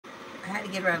had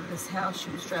to get her out of this house. She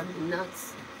was driving me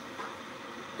nuts.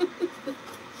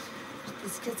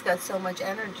 This kid's got so much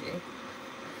energy.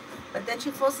 But then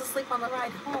she falls asleep on the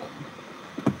ride home.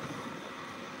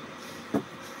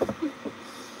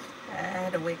 I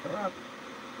had to wake her up.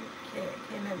 Okay,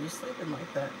 I can't have you sleeping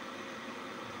like that.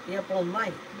 Be up all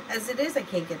night. As it is, I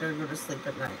can't get her to go to sleep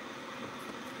at night.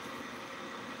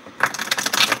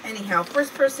 Anyhow,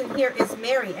 first person here is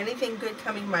Mary. Anything good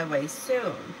coming my way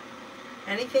soon?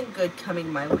 Anything good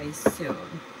coming my way soon?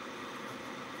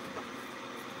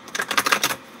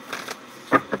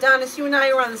 Adonis, you and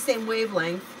I are on the same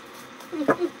wavelength.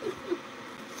 We're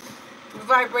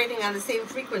vibrating on the same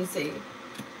frequency.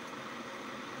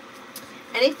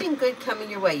 Anything good coming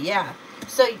your way? Yeah.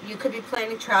 So you could be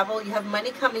planning travel. You have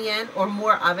money coming in or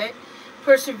more of it.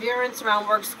 Perseverance around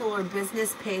work, school, or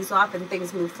business pays off and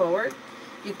things move forward.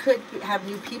 You could have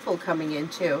new people coming in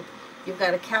too. You've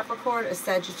got a Capricorn, a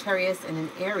Sagittarius, and an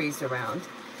Aries around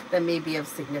that may be of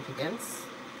significance.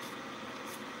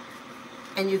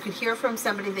 And you could hear from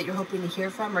somebody that you're hoping to hear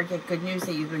from or get good news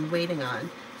that you've been waiting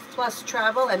on. Plus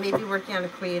travel and maybe working on a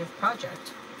creative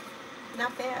project.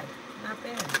 Not bad. Not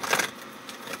bad.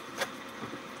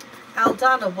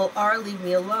 Aldana, will R leave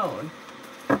me alone?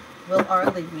 Will R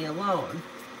leave me alone?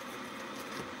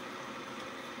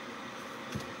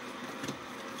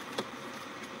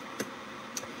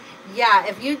 Yeah,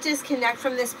 if you disconnect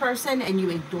from this person and you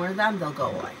ignore them, they'll go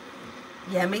away.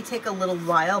 Yeah, it may take a little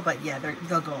while, but yeah,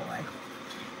 they'll go away.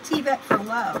 T-Bet for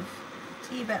love.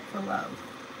 T-Bet for love.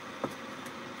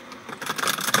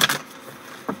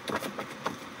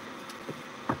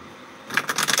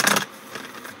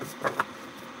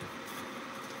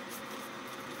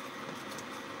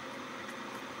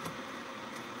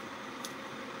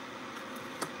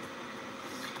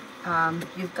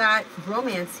 You've got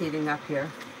romance heating up here.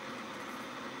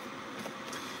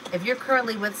 If you're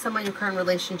currently with someone, your current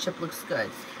relationship looks good.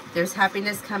 There's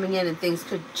happiness coming in and things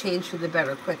could change for the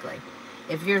better quickly.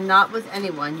 If you're not with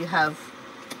anyone, you have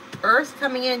Earth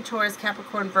coming in, Taurus,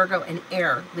 Capricorn, Virgo, and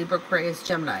Air, Libra, Aquarius,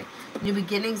 Gemini. New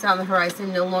beginnings on the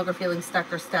horizon, no longer feeling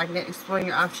stuck or stagnant. Exploring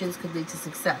your options could lead to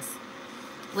success.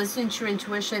 Listening to your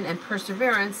intuition and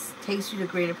perseverance takes you to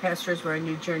greater pastures where a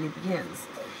new journey begins.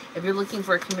 If you're looking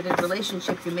for a committed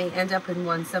relationship, you may end up in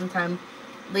one sometime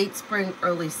late spring,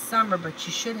 early summer, but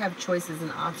you should have choices and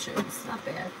options. Not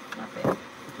bad, not bad.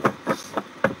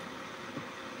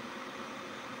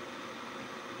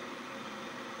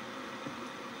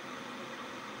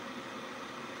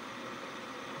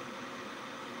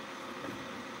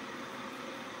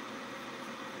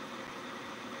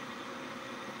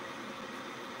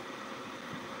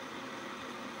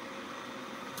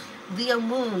 Leo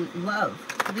Moon, love.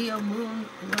 Leo Moon,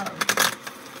 love.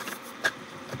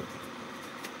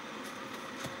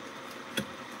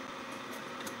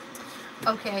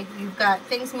 Okay, you've got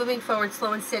things moving forward,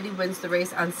 slow and steady wins the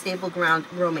race, on stable ground,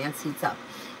 romance heats up.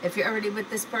 If you're already with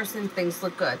this person, things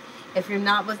look good. If you're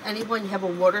not with anyone, you have a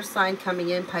water sign coming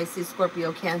in, Pisces,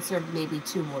 Scorpio, Cancer, maybe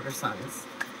 2 water signs.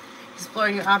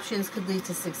 Exploring your options could lead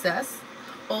to success.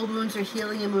 Old wounds are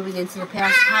healing and moving into the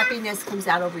past. Happiness comes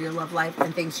out over your love life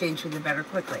and things change for the better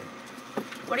quickly.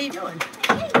 What are you doing?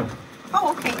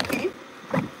 Oh, okay, you came.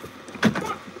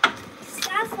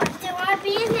 Do I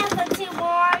be in here for 2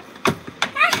 more?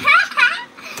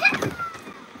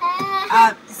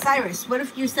 Cyrus, what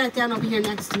if you sat down over here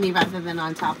next to me rather than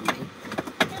on top of me?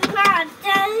 Mom,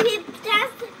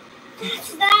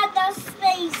 that's not enough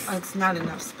space. Oh, it's not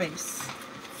enough space.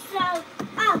 So,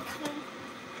 I'll come.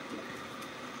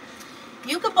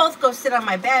 You could both go sit on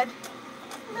my bed.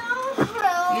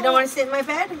 No. You don't want to sit in my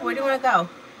bed? Where do you want to go?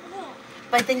 No.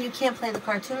 But then you can't play the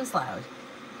cartoons loud.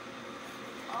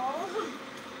 Oh.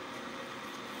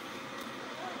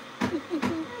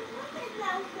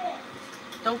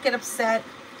 Don't get upset.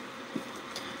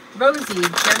 Rosie,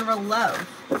 general love.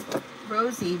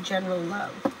 Rosie, general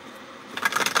love.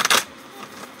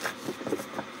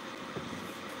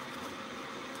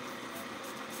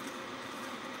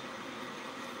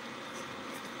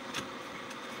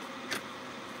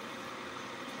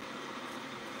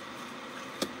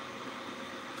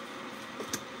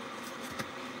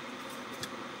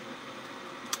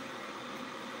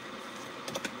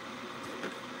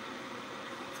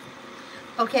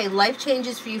 Okay, life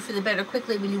changes for you for the better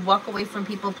quickly when you walk away from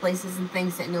people, places, and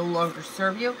things that no longer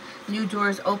serve you. New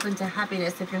doors open to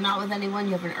happiness. If you're not with anyone,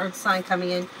 you have an earth sign coming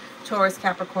in, Taurus,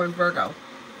 Capricorn, Virgo.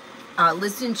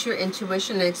 Listen to your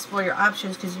intuition and explore your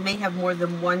options because you may have more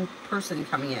than one person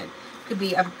coming in. Could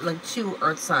be like 2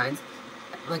 earth signs,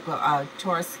 like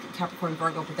Taurus, Capricorn,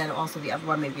 Virgo, but then also the other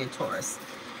one may be a Taurus.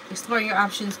 Exploring your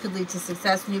options could lead to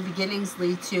success. New beginnings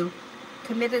lead to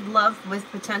committed love with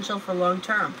potential for long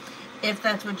term. If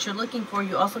that's what you're looking for,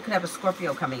 you also could have a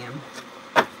Scorpio coming in.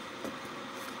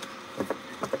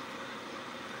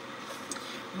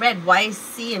 Red, why is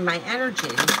C in my energy?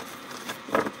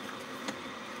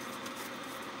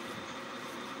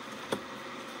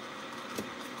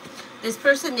 This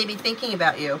person may be thinking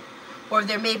about you, or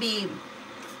there may be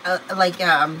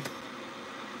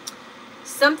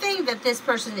something that this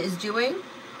person is doing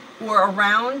or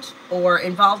around or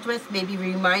involved with, maybe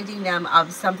reminding them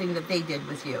of something that they did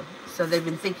with you. So they've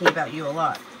been thinking about you a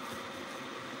lot.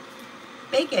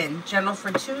 Bacon, general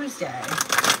for Tuesday.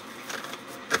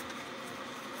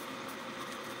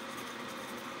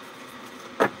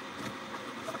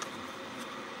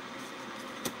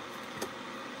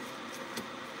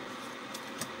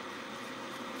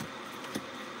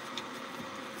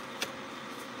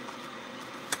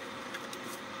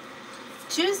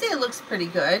 Tuesday looks pretty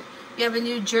good. You have a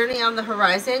new journey on the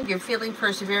horizon. You're feeling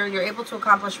persevering. You're able to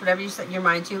accomplish whatever you set your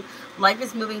mind to. Life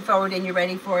is moving forward and you're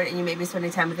ready for it, and you may be spending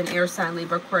time with an air sign,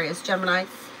 Libra, Aquarius, Gemini.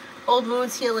 Old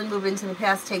wounds heal and move into the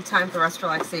past. Take time for rest,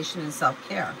 relaxation, and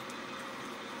self-care.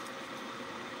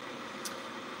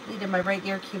 Lita, my right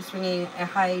ear keeps ringing a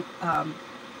high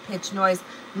pitched noise.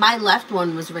 My left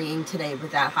one was ringing today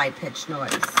with that high-pitched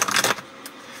noise.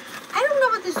 I don't know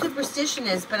what the superstition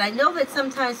is, but I know that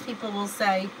sometimes people will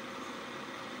say,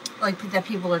 like, that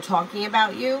people are talking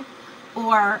about you.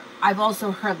 Or I've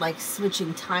also heard, like,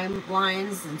 switching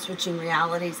timelines and switching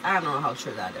realities. I don't know how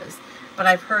true that is, but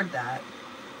I've heard that.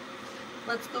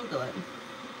 Let's Google it.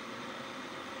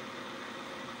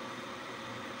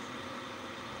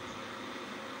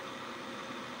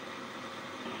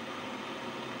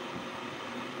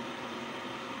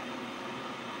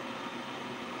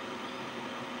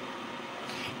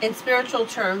 In spiritual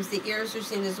terms, the ears are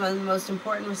seen as one of the most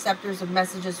important receptors of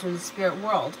messages from the spirit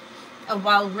world. And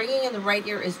while ringing in the right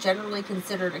ear is generally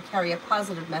considered to carry a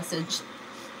positive message,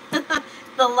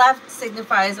 the left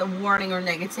signifies a warning or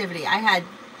negativity. I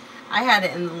had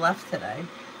it in the left today.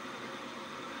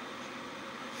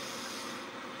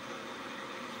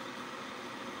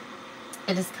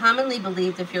 It is commonly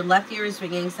believed if your left ear is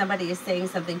ringing, somebody is saying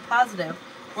something positive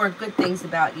or good things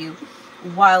about you.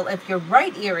 While if your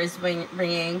right ear is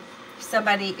ringing,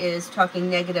 somebody is talking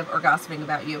negative or gossiping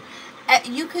about you.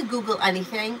 You could Google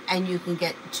anything and you can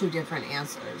get two different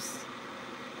answers.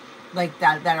 Like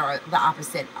that are the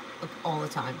opposite all the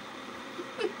time.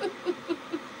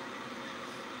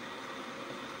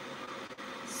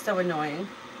 So annoying.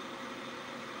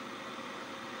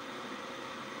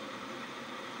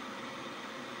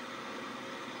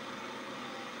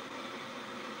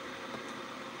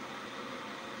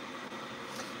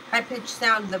 High-pitched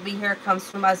sound that we hear comes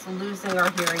from us losing our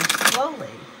hearing slowly.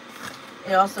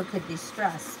 It also could be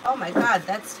stress. Oh my God,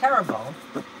 that's terrible.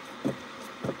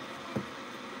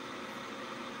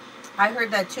 I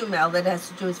heard that too, Mel. That has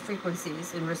to do with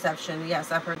frequencies in reception. Yes,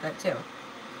 I've heard that too.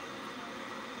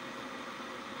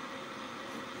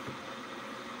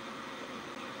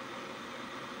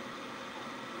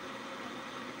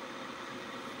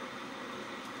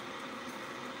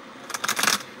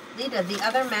 Lita, the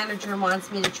other manager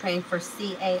wants me to train for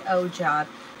CAO job.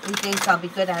 He thinks I'll be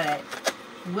good at it.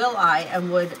 Will I,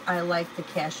 and would I like the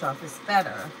cash office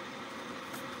better?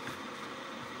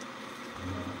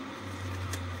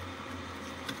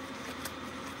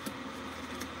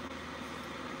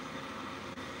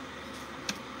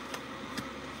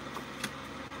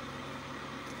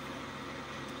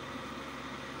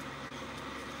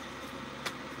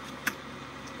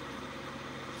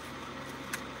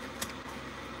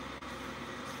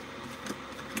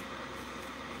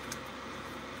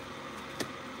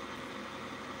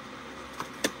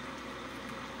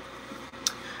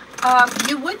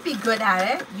 You would be good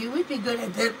at it. You would be good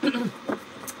at the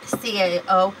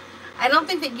CAO. I don't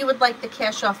think that you would like the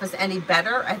cash office any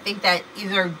better. I think that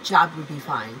either job would be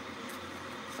fine.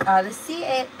 The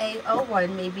CAO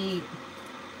one may be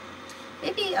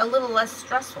maybe a little less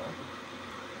stressful.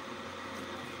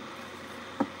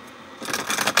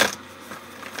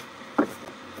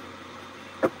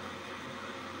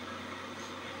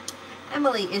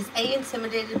 Emily, is A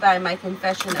intimidated by my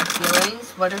confession of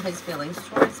feelings? What are his feelings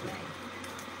towards me?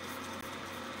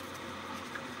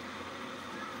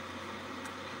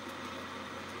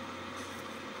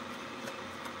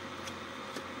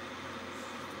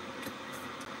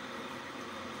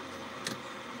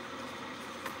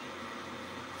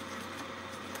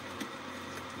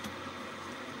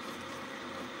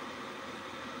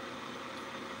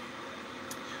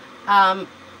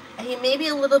 He may be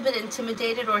a little bit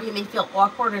intimidated, or he may feel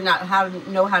awkward or not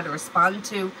know how to respond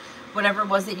to whatever it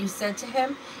was that you said to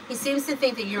him. He seems to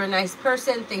think that you're a nice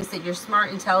person, thinks that you're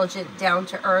smart, intelligent, down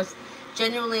to earth,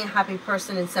 genuinely a happy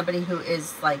person, and somebody who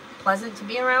is like pleasant to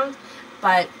be around,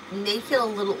 but may feel a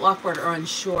little awkward or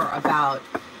unsure about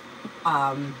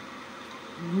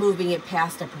moving it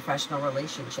past a professional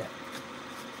relationship.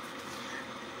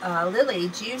 Lily,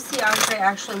 do you see Andre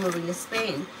actually moving to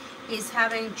Spain? He's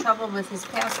having trouble with his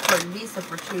passport and visa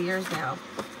for 2 years now.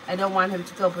 I don't want him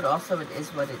to go, but also it is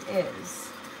what it is.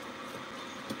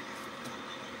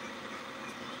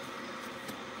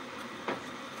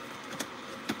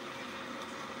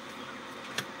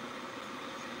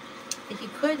 He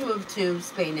could move to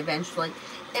Spain eventually.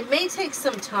 It may take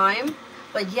some time,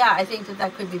 but yeah, I think that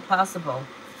that could be possible.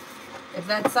 If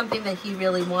that's something that he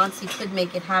really wants, he could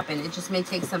make it happen. It just may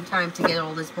take some time to get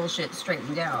all this bullshit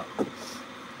straightened out.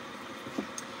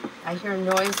 I hear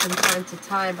noise from time to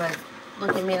time, but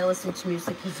look at me, I listen to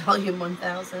music at volume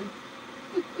 1000.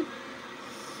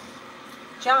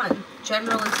 John,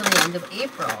 general until the end of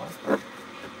April.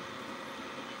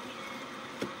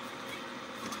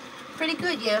 Pretty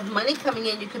good. You have money coming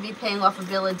in. You could be paying off a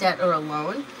bill of debt or a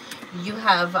loan. You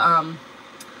have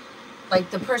like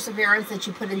the perseverance that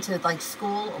you put into like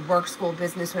school, work, school,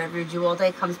 business, whatever you do all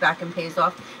day comes back and pays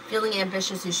off. Feeling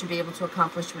ambitious, you should be able to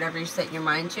accomplish whatever you set your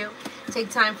mind to. Take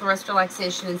time for rest,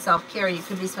 relaxation, and self-care. You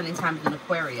could be spending time with an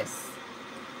Aquarius.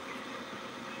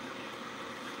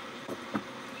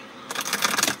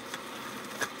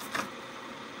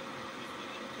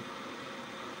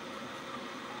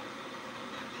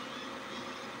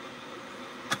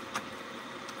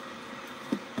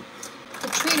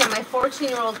 My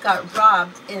 14-year-old got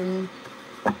robbed and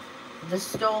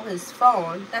stole his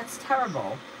phone. That's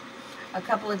terrible. A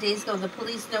couple of days ago, the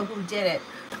police know who did it.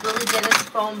 Will he get his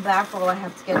phone back, or will I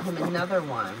have to get him another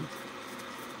one?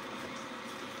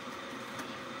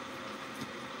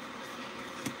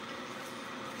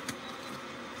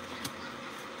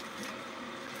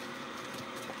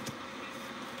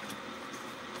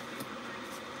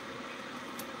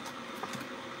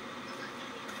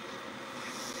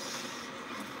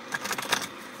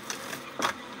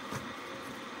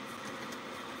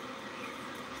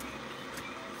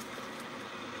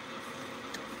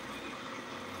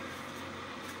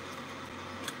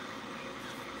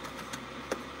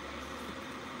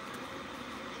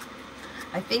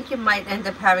 I think you might end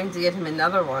up having to get him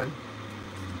another one.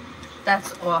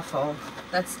 That's awful.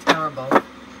 That's terrible.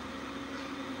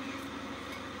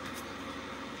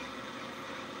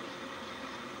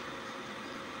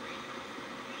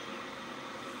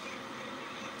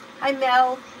 Hi,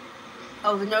 Mel.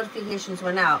 Oh, the notifications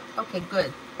went out. Okay,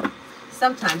 good.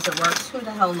 Sometimes it works. Who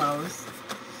the hell knows?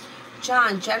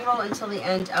 John, general until the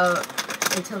end of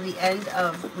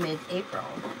mid-April.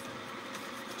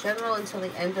 General until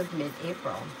the end of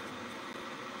mid-April.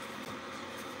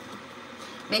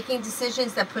 Making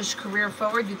decisions that push career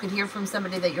forward. You could hear from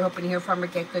somebody that you're hoping to hear from or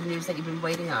get good news that you've been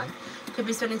waiting on. Could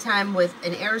be spending time with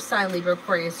an air sign, Libra,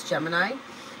 Aquarius, Gemini.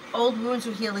 Old wounds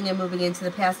are healing and moving into the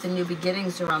past, and new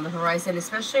beginnings are on the horizon,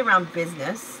 especially around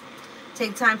business.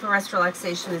 Take time for rest,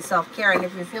 relaxation, and self-care. And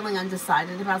if you're feeling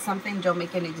undecided about something, don't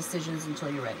make any decisions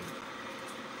until you're ready.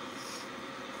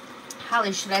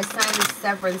 Holly, should I sign the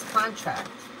severance contract?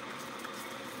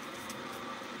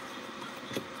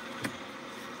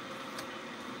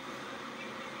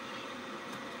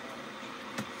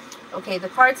 Okay, the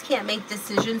cards can't make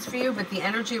decisions for you, but the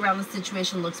energy around the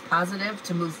situation looks positive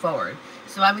to move forward.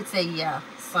 So I would say, yeah,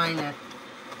 sign it.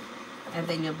 And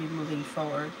then you'll be moving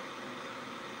forward.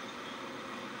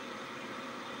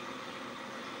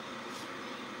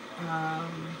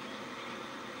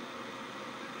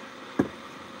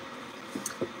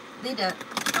 Lita,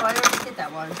 oh, I already did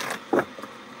that one.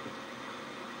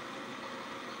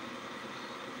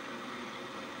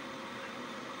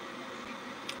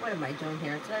 What am I doing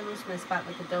here? Did I lose my spot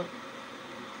like a dope?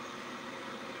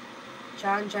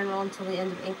 John, general until the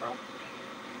end of April.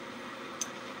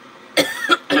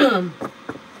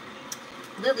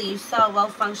 Lily, you saw a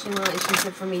well-functioning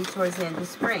relationship for me towards the end of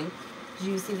spring.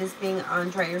 Do you see this being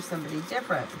Andre or somebody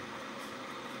different?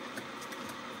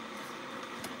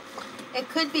 It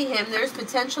could be him. There's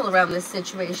potential around this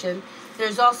situation.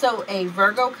 There's also a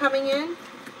Virgo coming in.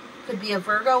 Could be a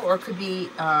Virgo or could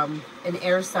be an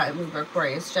air sign, Libra,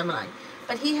 Aquarius, Gemini.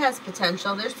 But he has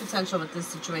potential. There's potential with this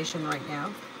situation right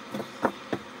now.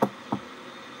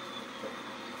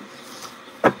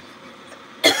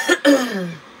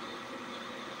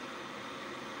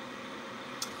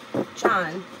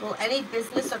 John, will any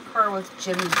business occur with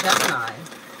Jim the Gemini?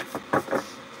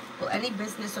 Will any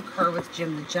business occur with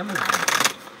Jim the Gemini?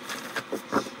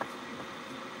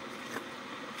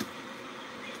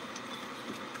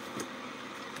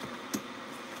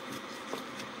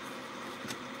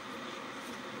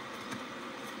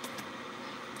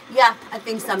 Yeah, I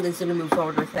think something's going to move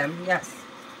forward with him. Yes.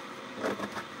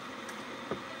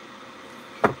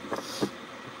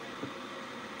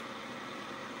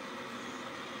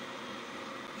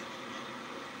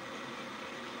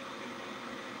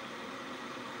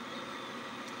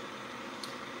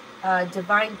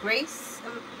 Divine Grace.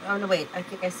 Oh, no, wait. I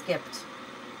think I skipped.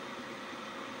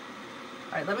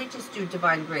 All right, let me just do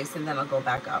Divine Grace, and then I'll go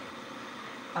back up.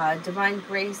 Divine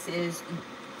Grace is,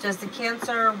 does the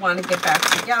Cancer want to get back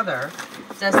together?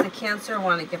 Does the Cancer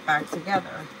want to get back together?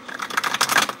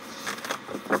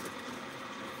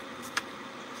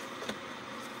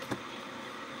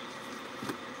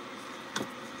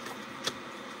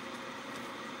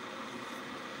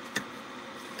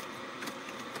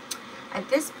 At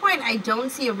this point, I don't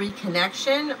see a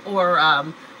reconnection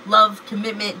or love,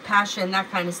 commitment, passion, that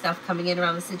kind of stuff coming in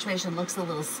around the situation. Looks a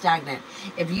little stagnant.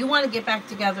 If you want to get back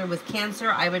together with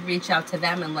Cancer, I would reach out to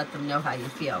them and let them know how you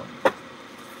feel.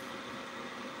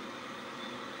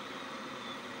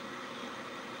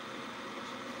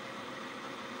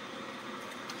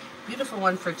 Beautiful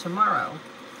one for tomorrow.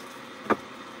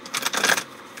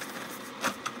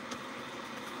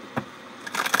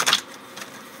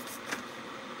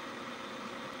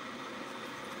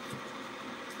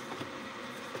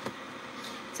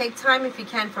 Take time if you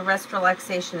can for rest,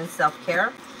 relaxation, and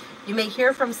self-care. You may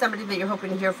hear from somebody that you're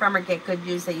hoping to hear from or get good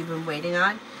news that you've been waiting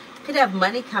on. You could have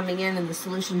money coming in and the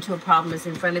solution to a problem is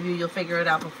in front of you. You'll figure it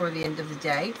out before the end of the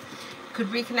day. You could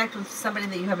reconnect with somebody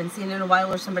that you haven't seen in a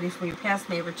while or somebody from your past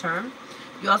may return.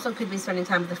 You also could be spending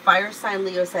time with the fire sign,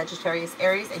 Leo, Sagittarius,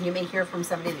 Aries, and you may hear from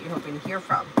somebody that you're hoping to hear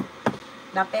from.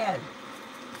 Not bad.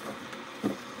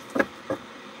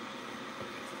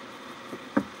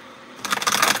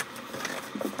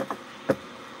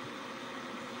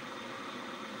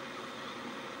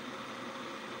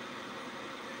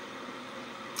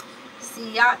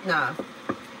 Yatna,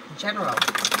 General.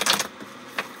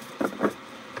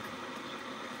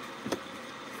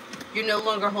 You're no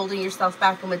longer holding yourself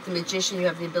back, and with the Magician, you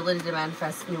have the ability to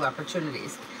manifest new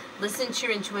opportunities. Listen to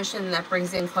your intuition, and that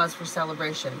brings in cause for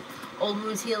celebration. Old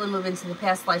wounds heal and move into the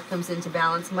past. Life comes into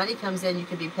balance. Money comes in. You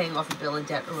could be paying off a bill, a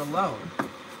debt, or a loan.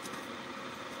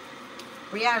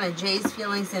 Brianna, Jay's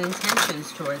feelings and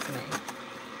intentions towards me.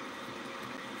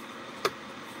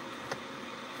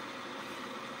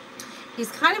 He's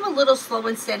kind of a little slow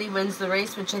and steady, wins the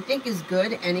race, which I think is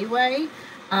good anyway.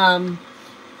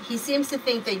 He seems to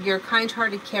think that you're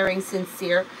kind-hearted, caring,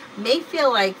 sincere. May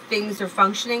feel like things are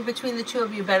functioning between the two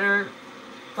of you better,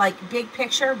 like big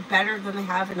picture, better than they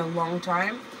have in a long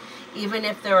time. Even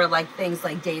if there are like things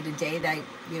like day to day that,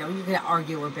 you know, you can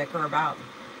argue or bicker about.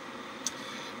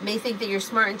 May think that you're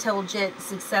smart, intelligent,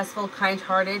 successful,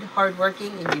 kind-hearted,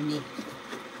 hardworking, and unique.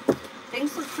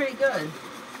 Things look pretty good.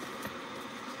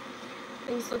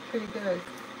 Things look pretty good.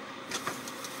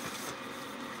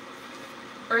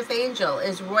 Earth Angel,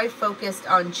 is Roy focused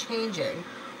on changing?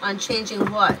 On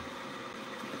changing what?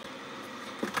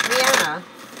 Brianna,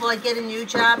 will I get a new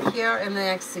job here in the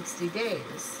next 60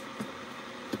 days?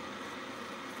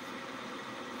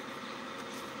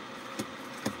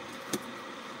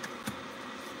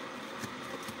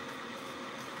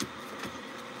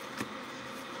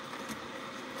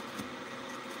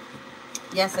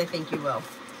 Yes, I think you will.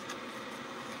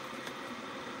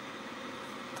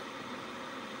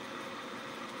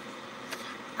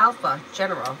 Alpha,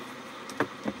 General.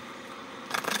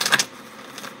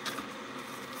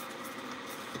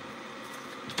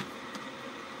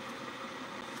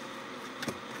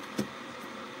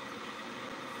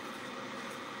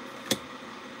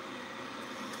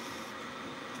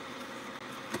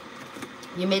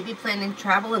 You may be planning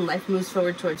travel and life moves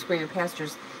forward towards greener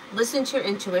pastures. Listen to your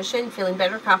intuition, feeling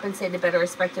better compensated, better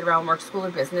respected around work, school,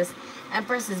 or business.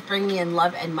 Empress is bringing in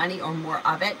love and money or more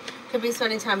of it. Could be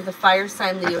spending time with the fire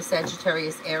sign, Leo,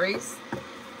 Sagittarius, Aries.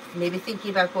 Maybe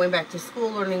thinking about going back to school,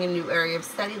 learning a new area of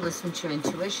study. Listen to your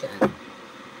intuition.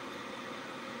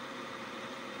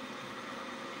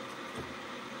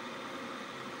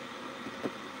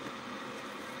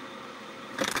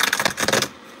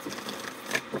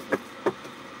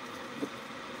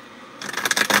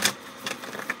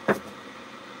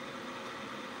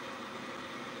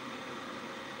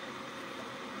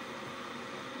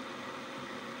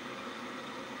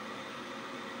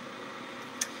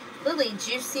 Lily,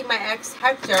 do you see my ex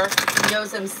Hector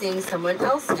knows I'm seeing someone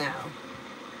else now?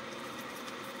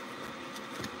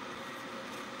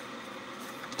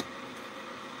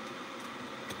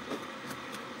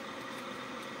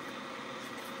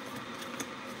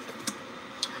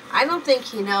 I don't think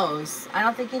he knows. I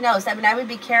don't think he knows. I mean, I would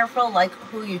be careful, like,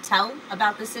 who you tell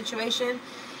about the situation.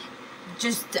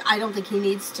 just, I don't think he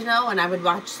needs to know, and I would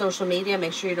watch social media.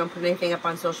 Make sure you don't put anything up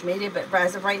on social media. But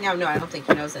as of right now, no, I don't think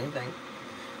he knows anything,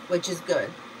 which is good.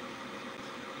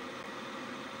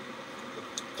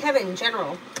 Kevin,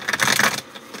 general.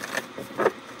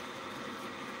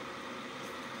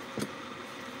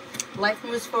 Life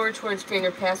moves forward towards greener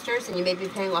pastures, and you may be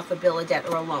paying off a bill, a debt,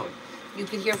 or a loan. You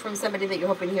could hear from somebody that you're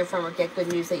hoping to hear from, or get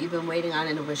good news that you've been waiting on,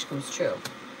 and a wish comes true.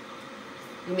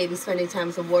 You may be spending time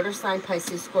with a water sign,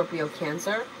 Pisces, Scorpio,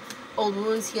 Cancer. Old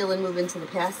wounds heal and move into the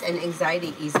past, and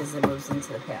anxiety eases and moves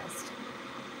into the past.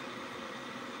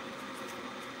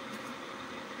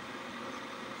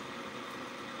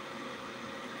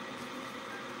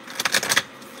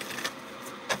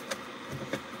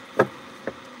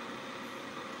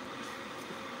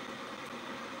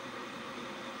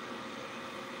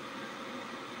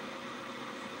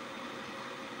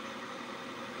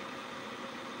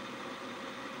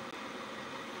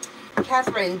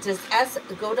 Catherine, does S.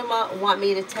 Godema want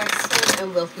me to text him,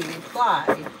 and will he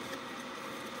reply?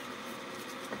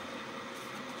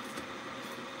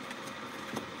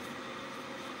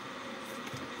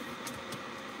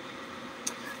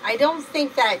 I don't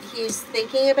think that he's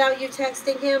thinking about you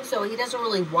texting him, so he doesn't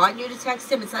really want you to text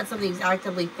him. It's not something he's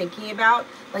actively thinking about.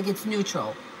 Like, it's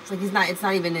neutral. It's like it's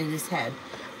not even in his head.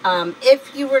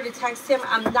 If you were to text him,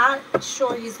 I'm not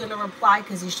sure he's going to reply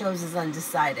because he shows as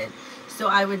undecided. So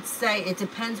I would say it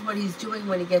depends what he's doing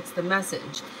when he gets the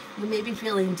message. You may be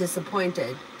feeling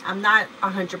disappointed. I'm not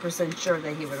 100% sure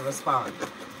that he would respond.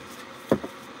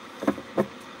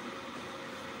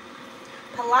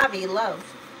 Pallavi, love.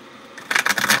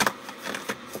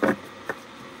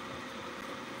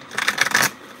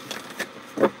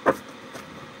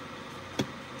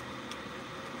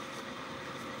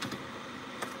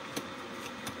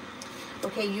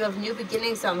 Okay, you have new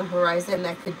beginnings on the horizon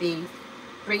that could be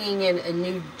bringing in a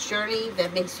new journey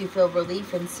that makes you feel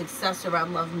relief and success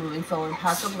around love moving forward,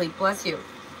 possibly, bless you,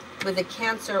 with a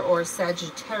Cancer or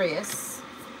Sagittarius.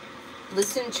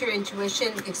 Listen to your intuition.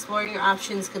 Exploring your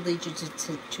options could lead you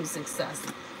to success.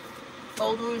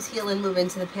 Old wounds heal and move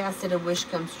into the past, and a wish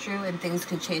comes true, and things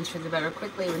could change for the better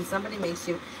quickly. When somebody makes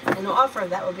you an offer,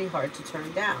 that would be hard to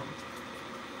turn down.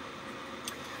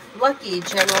 Lucky,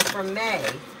 general for May.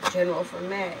 General for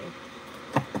May.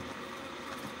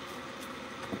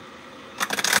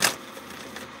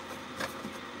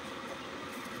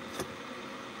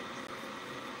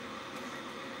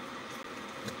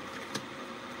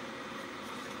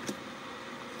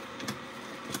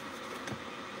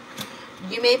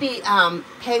 You may be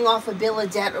paying off a bill, a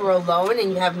debt, or a loan,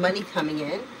 and you have money coming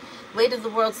in. Weight of the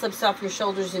world slips off your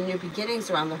shoulders, and new beginnings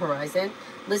around the horizon.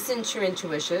 Listen to your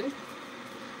intuition.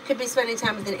 Could be spending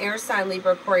time with an air sign,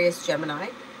 Libra, Aquarius, Gemini.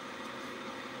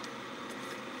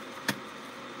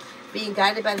 Being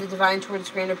guided by the divine towards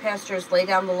greener pastures. Lay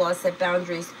down the law, set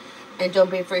boundaries, and don't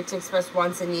be afraid to express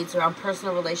wants and needs around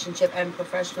personal, relationship, and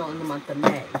professional in the month of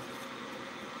May.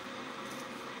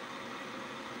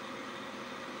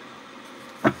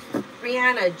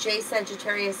 Brianna, J.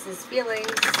 Sagittarius'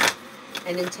 feelings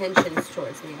and intentions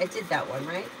towards me. I did that one,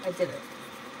 right? I did it.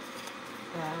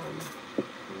 Let me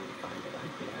find it on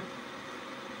here.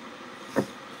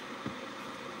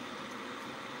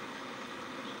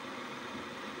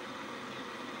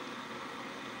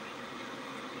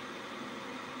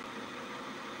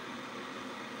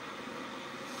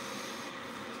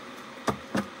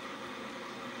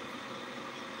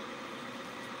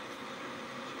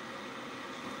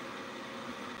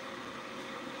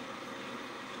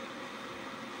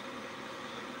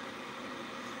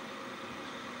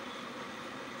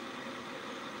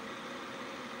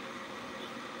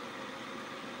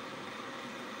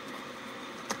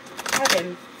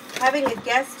 Kevin, having a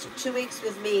guest 2 weeks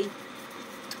with me,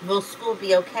 will school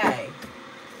be okay?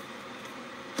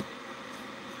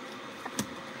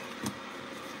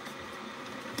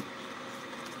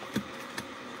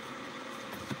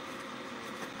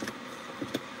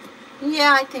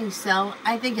 Yeah, I think so.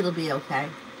 I think it'll be okay.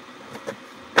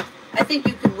 I think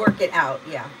you could work it out,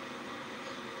 yeah.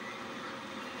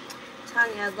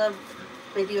 Tanya, I love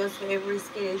videos for Avery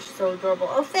Skinny. She's so adorable.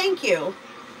 Oh, thank you.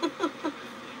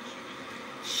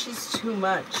 She's too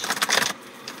much.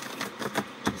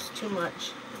 She's too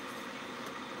much.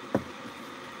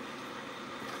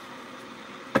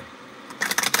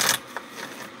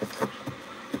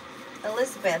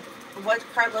 Elizabeth, what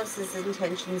Carlos's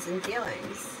intentions and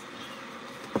feelings?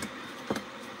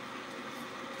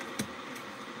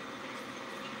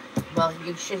 Well,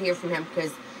 you should hear from him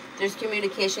because there's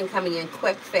communication coming in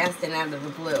quick, fast, and out of the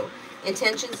blue.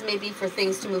 Intentions may be for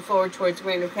things to move forward towards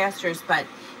greener pastures, but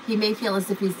he may feel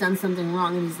as if he's done something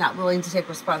wrong and he's not willing to take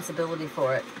responsibility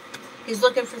for it. He's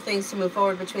looking for things to move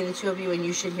forward between the two of you, and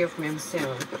you should hear from him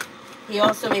soon. He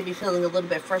also may be feeling a little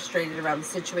bit frustrated around the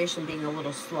situation being a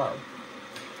little slow.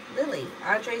 Lily,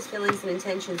 Andre's feelings and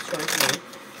intentions towards me.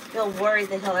 Feel worried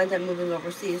that he'll end up moving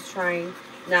overseas, trying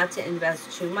not to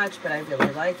invest too much, but I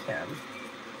really like him.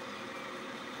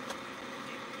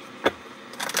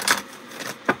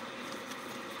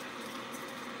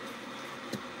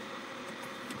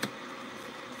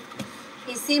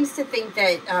 He seems to think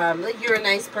that you're a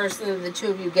nice person and the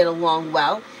two of you get along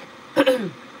well.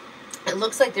 It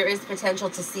looks like there is potential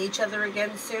to see each other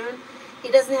again soon. He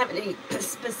doesn't have any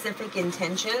specific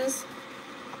intentions.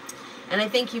 And I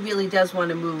think he really does want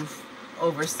to move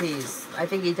overseas. I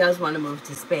think he does want to move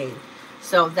to Spain.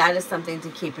 So that is something to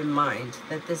keep in mind,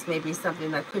 that this may be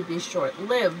something that could be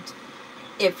short-lived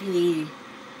if he,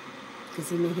 because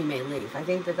he may leave. I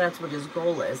think that that's what his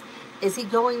goal is. Is he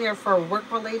going there for a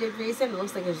work-related reason? It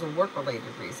looks like there's a work-related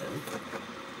reason.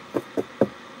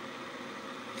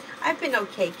 I've been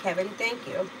okay, Kevin. Thank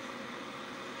you.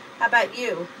 How about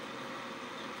you?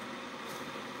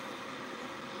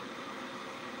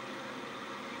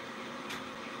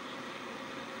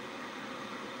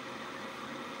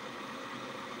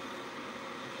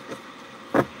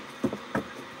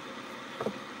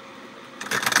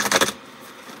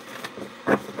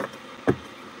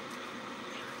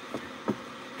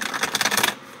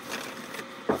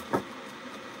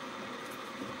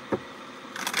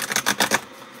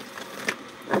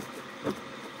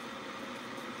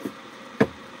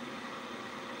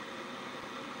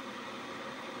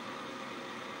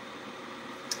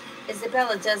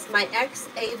 Isabella, does my ex,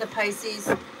 A the Pisces,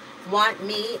 want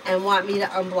me and want me to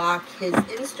unblock his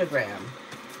Instagram?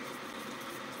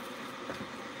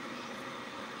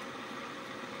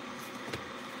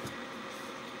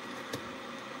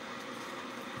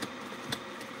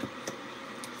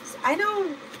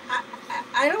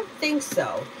 I don't think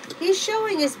so. He's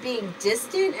showing as being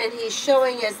distant, and he's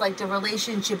showing as like the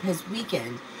relationship has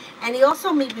weakened. And he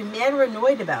also may be mad or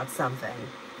annoyed about something.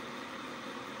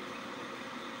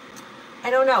 I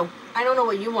don't know. I don't know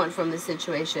what you want from this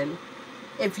situation.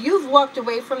 If you've walked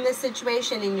away from this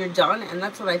situation and you're done, and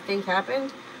that's what I think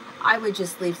happened, I would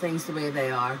just leave things the way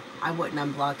they are. I wouldn't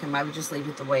unblock him. I would just leave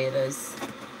it the way it is.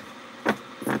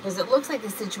 Because it looks like the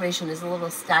situation is a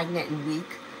little stagnant and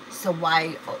weak, so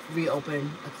why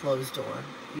reopen a closed door?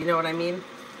 You know what I mean?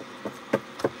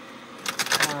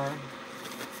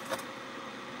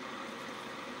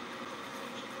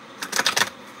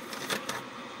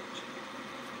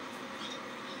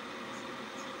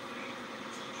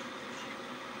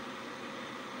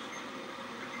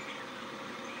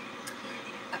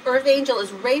 Earth Angel,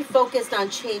 is Ray focused on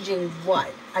changing what?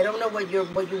 I don't know what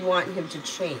you want him to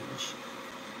change.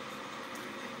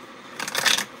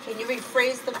 Can you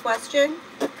rephrase the question?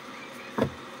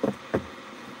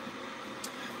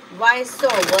 Why so?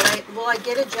 Will I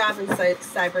get a job in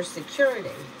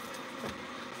cybersecurity?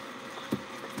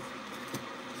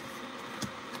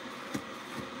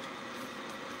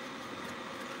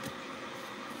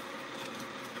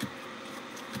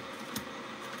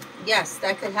 Yes,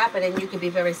 that could happen, and you could be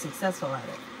very successful at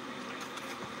it.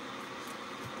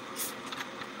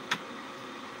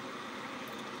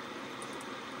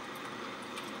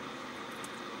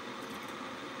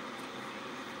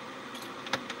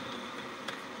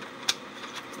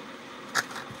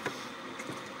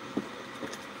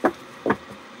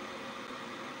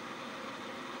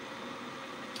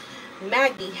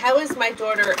 Maggie, how is my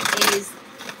daughter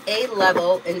A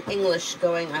level in English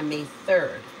going on May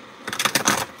 3rd?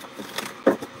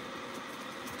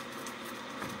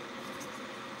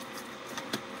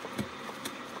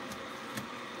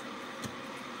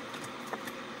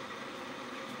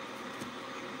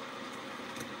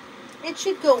 It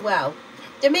should go well.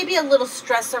 There may be a little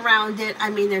stress around it. I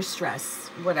mean, there's stress,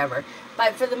 whatever.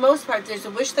 But for the most part, there's a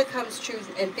wish that comes true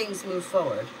and things move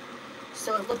forward.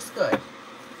 So it looks good.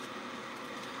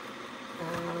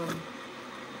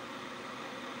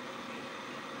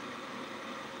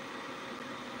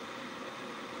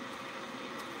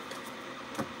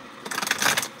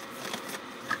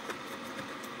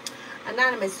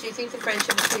 Anonymous, do you think the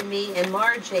friendship between me and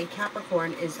Marge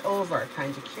Capricorn is over?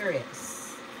 Kind of curious.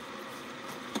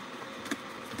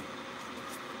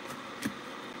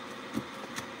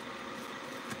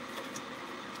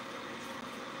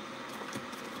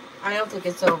 I don't think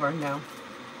it's over, no.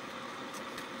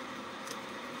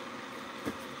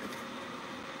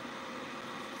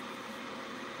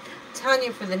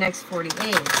 Tanya for the next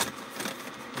 48.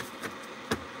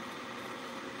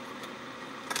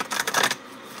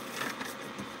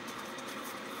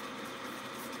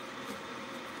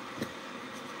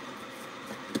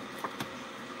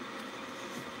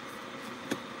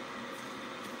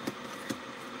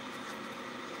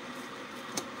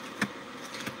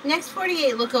 Next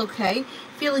 48 look okay.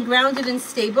 Feeling grounded and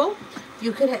stable.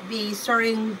 You could be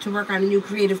starting to work on a new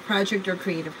creative project or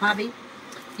creative hobby.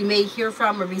 You may hear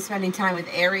from or be spending time with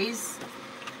Aries.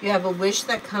 You have a wish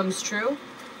that comes true.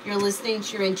 You're listening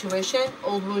to your intuition.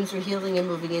 Old wounds are healing and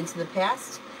moving into the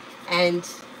past. And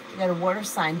you got a water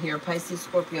sign here, Pisces,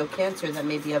 Scorpio, Cancer, that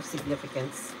may be of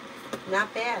significance.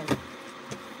 Not bad.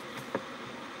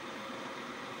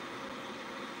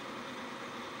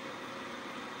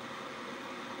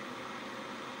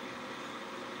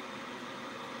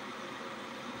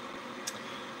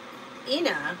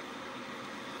 Ina,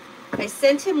 I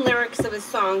sent him lyrics of a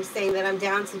song saying that I'm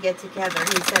down to get together.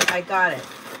 He said, I got it.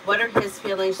 What are his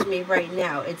feelings to me right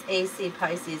now? It's AC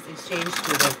Pisces exchange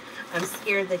student. I'm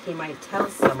scared that he might tell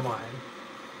someone.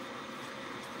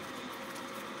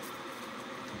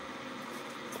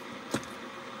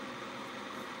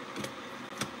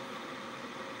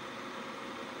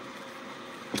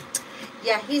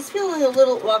 Yeah, he's feeling a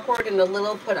little awkward and a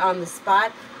little put on the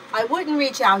spot. I wouldn't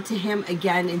reach out to him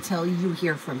again until you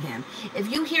hear from him.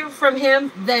 If you hear from him,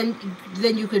 then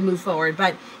you can move forward.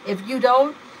 But if you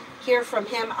don't hear from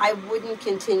him, I wouldn't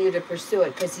continue to pursue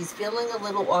it because he's feeling a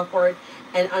little awkward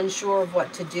and unsure of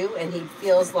what to do, and he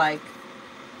feels like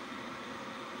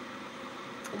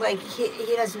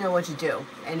he doesn't know what to do,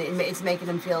 and it's making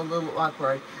him feel a little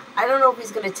awkward. I don't know if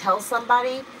he's going to tell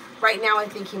somebody. Right now, I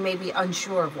think he may be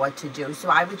unsure of what to do, so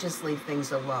I would just leave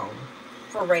things alone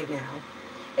for right now.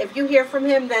 If you hear from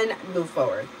him, then move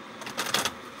forward.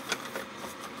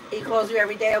 He calls you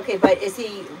every day. Okay, but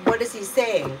what is he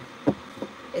saying?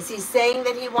 Is he saying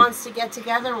that he wants to get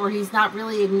together, or he's not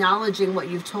really acknowledging what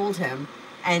you've told him?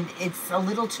 And it's a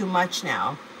little too much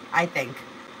now, I think,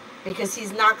 because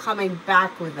he's not coming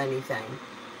back with anything.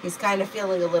 He's kind of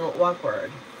feeling a little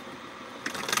awkward.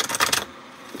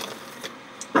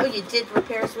 Oh, you did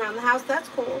repairs around the house? That's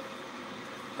cool.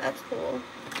 That's cool.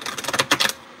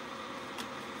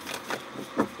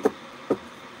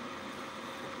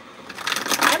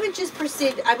 I would just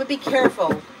proceed. I would be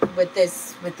careful with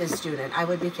this student. I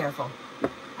would be careful.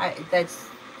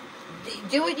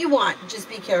 Do what you want. Just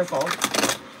be careful.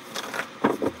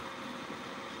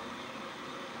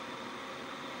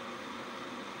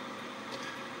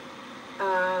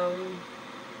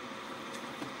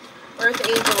 Earth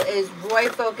Angel is Roy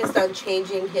focused on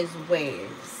changing his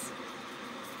ways.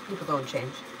 People don't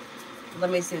change.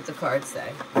 Let me see what the cards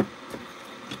say.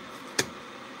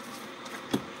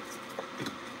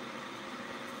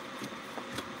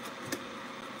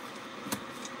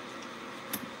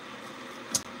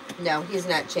 No, he's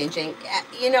not changing.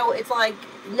 You know, it's like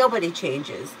nobody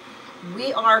changes.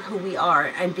 We are who we are,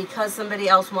 and because somebody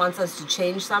else wants us to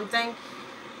change something,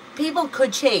 people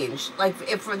could change. Like,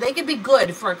 if they could be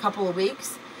good for a couple of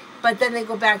weeks, but then they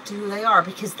go back to who they are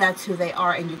because that's who they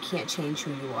are, and you can't change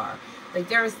who you are. Like,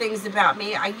 there are things about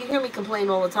me, you hear me complain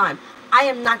all the time. I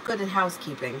am not good at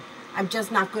housekeeping. I'm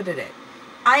just not good at it.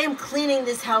 I am cleaning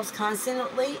this house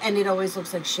constantly, and it always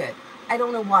looks like shit. I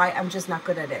don't know why. I'm just not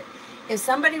good at it. If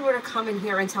somebody were to come in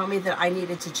here and tell me that I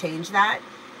needed to change that,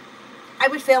 I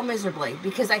would fail miserably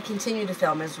because I continue to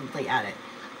fail miserably at it.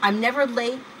 I'm never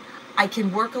late. I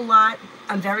can work a lot.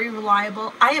 I'm very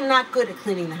reliable. I am not good at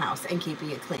cleaning the house and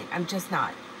keeping it clean. I'm just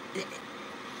not.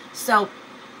 So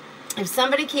if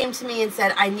somebody came to me and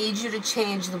said, I need you to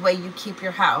change the way you keep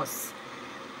your house,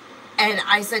 and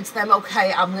I said to them,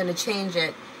 okay, I'm going to change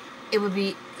it, it would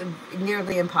be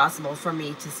nearly impossible for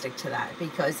me to stick to that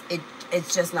because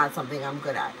it's just not something I'm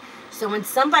good at. So when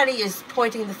somebody is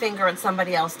pointing the finger at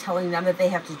somebody else, telling them that they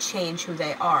have to change who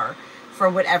they are for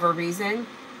whatever reason,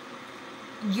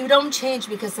 you don't change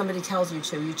because somebody tells you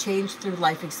to. You change through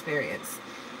life experience.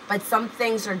 But some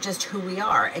things are just who we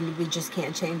are, and we just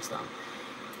can't change them.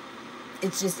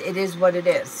 It's just, it is what it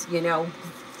is, you know.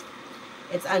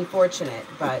 It's unfortunate,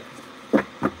 but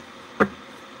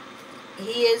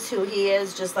he is who he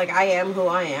is, just like I am who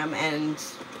I am, and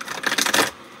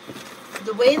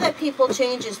the way that people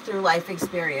change is through life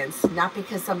experience, not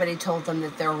because somebody told them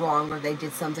that they're wrong or they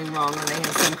did something wrong or they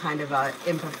have some kind of a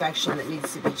imperfection that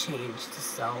needs to be changed.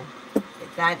 So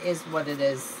that is what it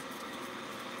is.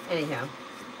 Anyhow.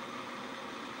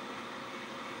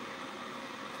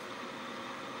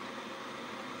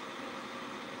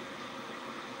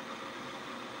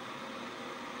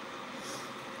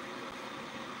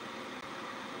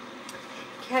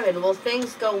 Kevin, will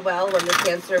things go well when the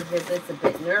Cancer visit's a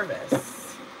bit nervous?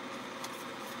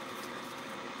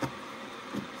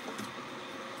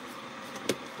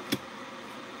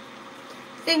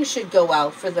 things should go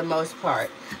well for the most part.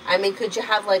 I mean, could you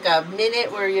have like a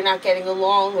minute where you're not getting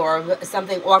along, or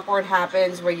something awkward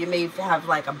happens where you may have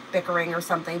like a bickering or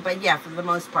something, but yeah, for the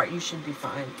most part, you should be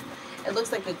fine. It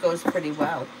looks like it goes pretty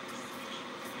well.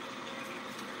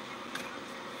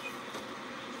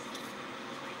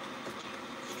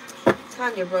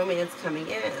 Tanya, romance coming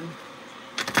in.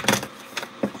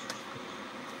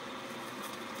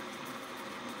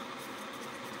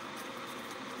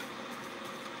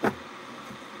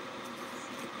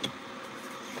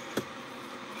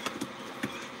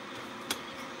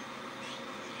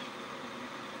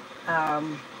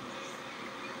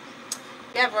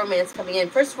 You have romance coming in.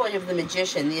 First of all, you have the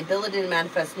Magician, the ability to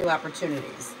manifest new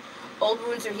opportunities. Old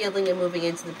wounds are healing and moving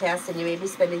into the past, and you may be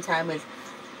spending time with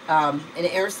an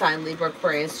air sign, Libra,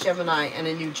 Aquarius, Gemini, and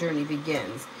a new journey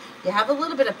begins. You have a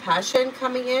little bit of passion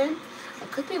coming in.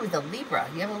 It could be with a Libra.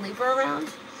 You have a Libra around?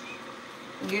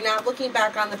 You're not looking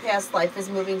back on the past. Life is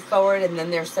moving forward, and then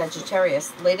there's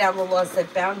Sagittarius. Lay down the law,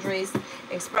 set boundaries,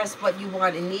 express what you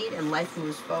want and need, and life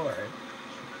moves forward.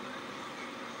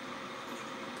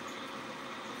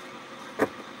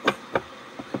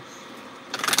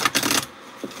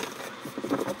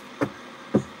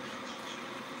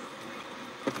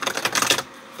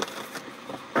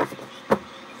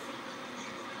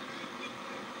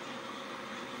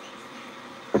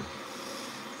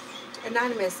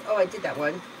 Anonymous. Oh, I did that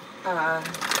one.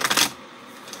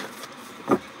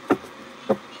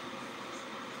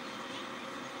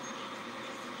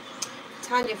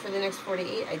 Tanya, for the next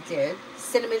 48, I did.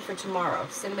 Cinnamon for tomorrow.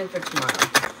 Cinnamon for tomorrow.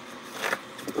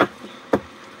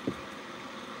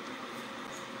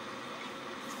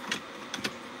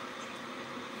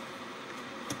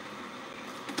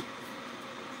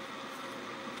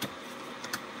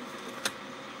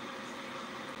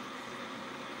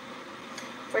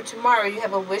 For tomorrow, you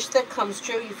have a wish that comes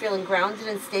true. You're feeling grounded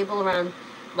and stable around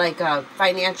like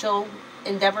financial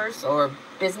endeavors or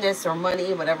business or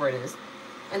money, whatever it is.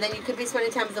 And then you could be spending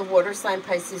time with the water sign,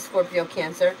 Pisces, Scorpio,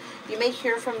 Cancer. You may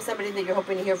hear from somebody that you're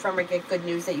hoping to hear from, or get good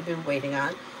news that you've been waiting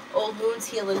on. Old wounds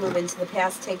heal and move into the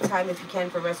past. Take time if you can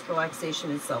for rest,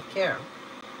 relaxation, and self-care.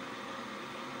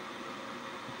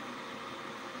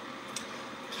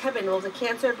 Kevin, will the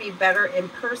Cancer be better in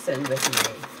person with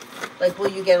me? Like, will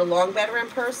you get along better in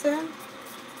person?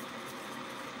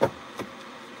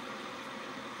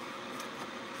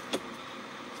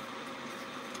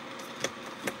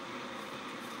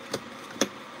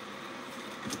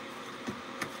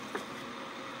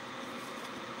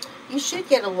 You should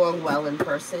get along well in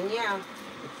person, yeah.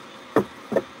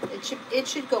 It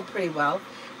should go pretty well.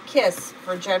 Kiss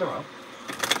for general.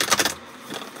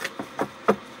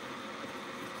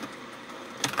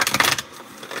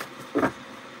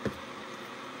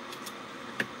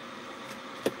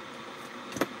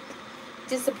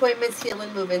 Disappointments heal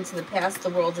and move into the past. The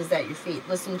world is at your feet.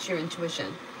 Listen to your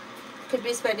intuition. Could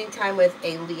be spending time with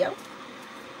a Leo.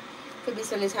 Could be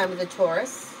spending time with a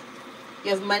Taurus.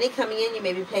 You have money coming in. You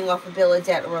may be paying off a bill, a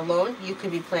debt, or a loan. You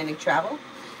could be planning travel.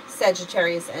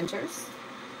 Sagittarius enters.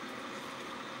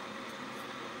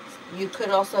 You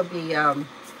could also be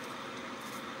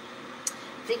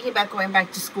thinking about going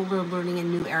back to school or learning a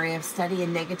new area of study,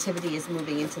 and negativity is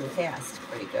moving into the past.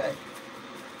 Pretty good.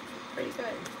 Pretty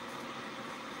good.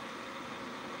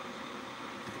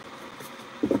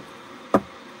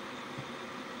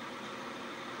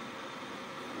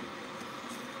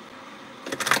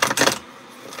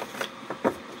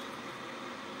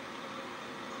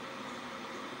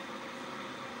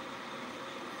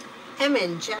 M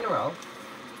in general.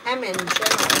 M in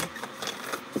general.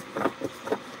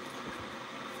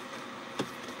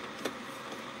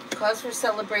 Cause for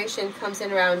celebration comes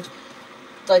in around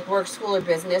like work, school, or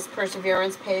business.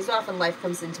 Perseverance pays off and life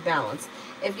comes into balance.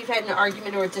 If you've had an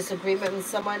argument or a disagreement with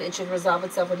someone, it should resolve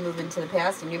itself and move into the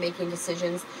past, and you're making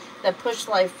decisions that push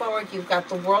life forward. You've got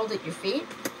the world at your feet.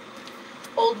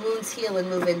 Old wounds heal and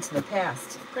move into the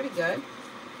past. Pretty good.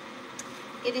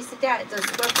 It said that. Does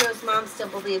Scorpio's mom still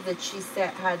believe that she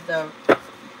had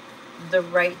the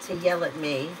right to yell at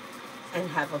me and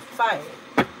have a fight?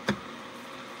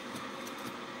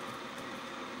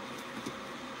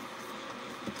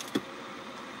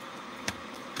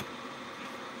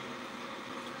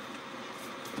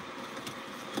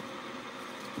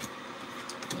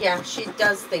 Yeah, she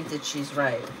does think that she's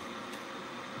right.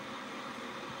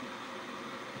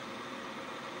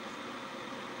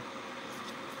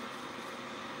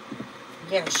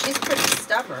 Yeah, she's pretty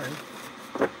stubborn.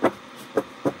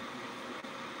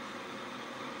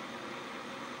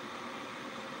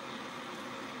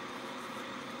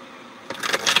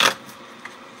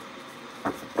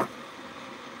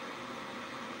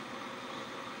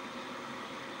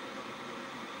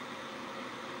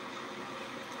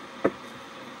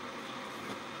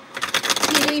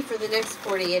 PD for the next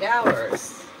 48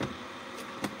 hours. You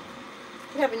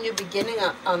could have a new beginning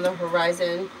on the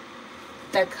horizon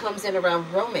that comes in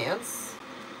around romance,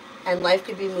 and life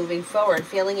could be moving forward.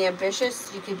 Feeling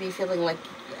ambitious, you could be feeling like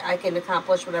I can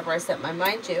accomplish whatever I set my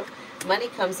mind to. Money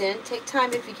comes in. Take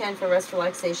time if you can for rest,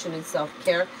 relaxation, and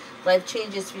self-care. Life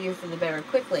changes for you for the better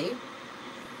quickly.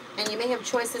 And you may have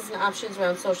choices and options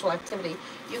around social activity.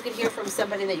 You could hear from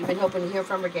somebody that you've been hoping to hear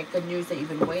from, or get good news that you've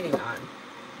been waiting on.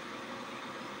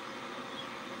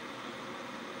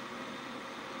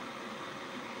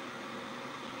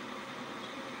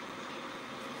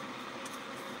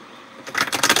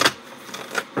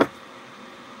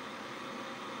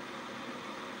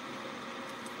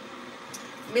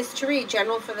 Mystery,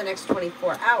 general for the next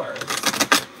 24 hours.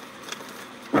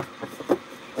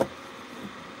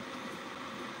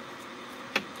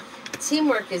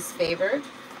 Teamwork is favored.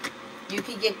 You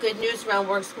can get good news around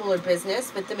work, school, or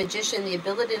business. With the Magician, the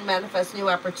ability to manifest new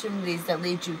opportunities that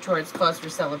lead you towards cause for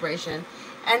celebration.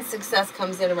 And success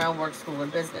comes in around work, school,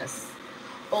 and business.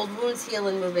 Old wounds heal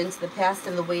and move into the past,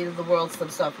 and the weight of the world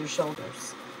slips off your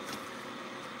shoulders.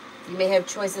 You may have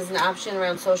choices and options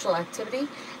around social activity,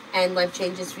 and life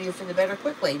changes for you for the better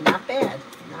quickly. Not bad.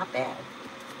 Not bad.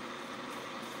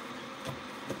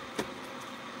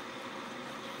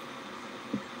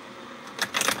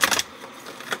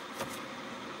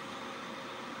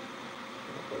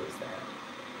 What was that?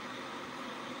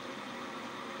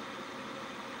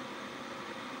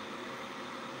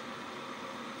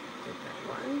 Did that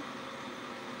one.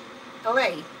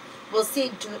 Okay. We'll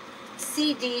see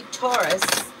CD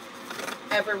Taurus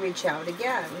ever reach out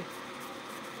again.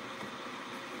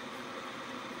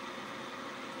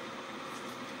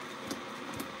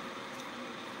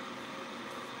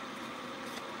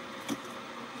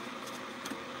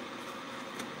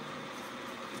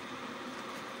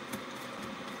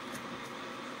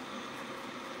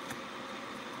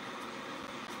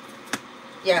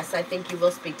 Yes, I think you will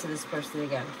speak to this person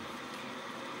again.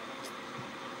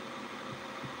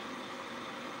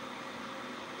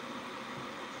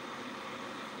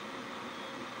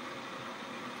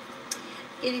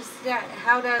 It is that,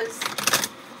 how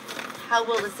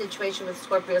will the situation with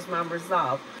Scorpio's mom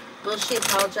resolve? Will she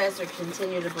apologize or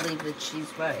continue to believe that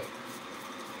she's right?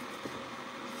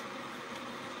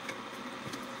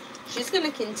 She's going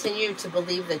to continue to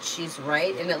believe that she's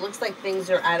right, and it looks like things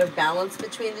are out of balance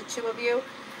between the two of you,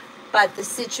 but the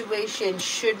situation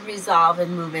should resolve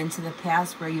and move into the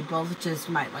past where you both just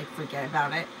might like forget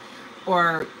about it,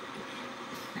 or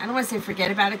I don't want to say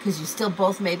forget about it because you still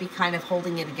both may be kind of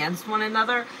holding it against one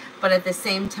another, but at the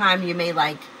same time you may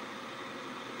like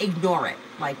ignore it,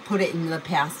 like put it in the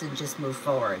past and just move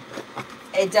forward.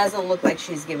 It doesn't look like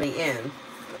she's giving in.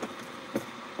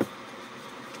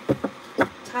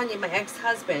 Tanya, my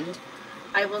ex-husband,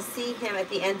 I will see him at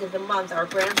the end of the month. Our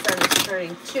grandson is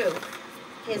turning 2.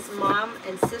 His mom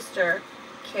and sister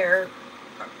are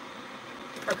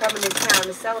coming to town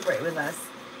to celebrate with us.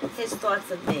 His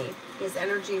thoughts of me. His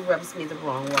energy rubs me the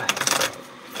wrong way.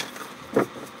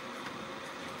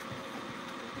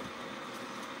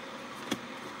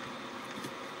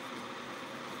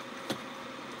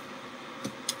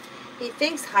 He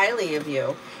thinks highly of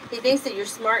you. He thinks that you're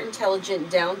smart, intelligent,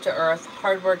 down-to-earth,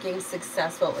 hardworking,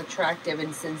 successful, attractive,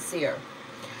 and sincere.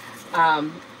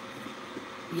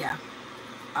 Yeah.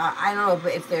 I don't know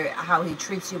if how he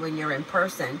treats you when you're in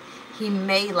person. He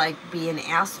may like be an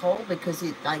asshole because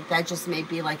he like that just may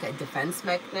be like a defense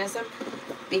mechanism,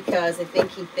 because I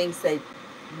think he thinks that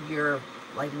you're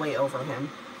like way over him.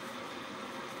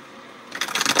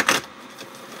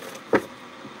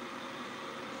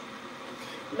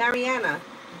 Mariana,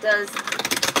 does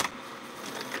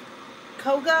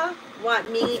Koga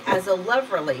want me as a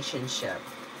love relationship?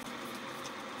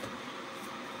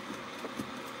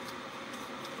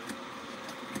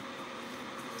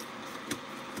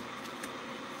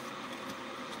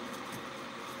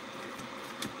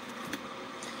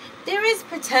 There is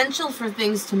potential for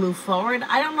things to move forward.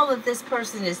 I don't know that this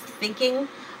person is thinking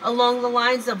along the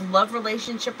lines of love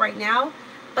relationship right now,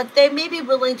 but they may be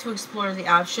willing to explore the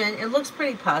option. It looks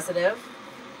pretty positive.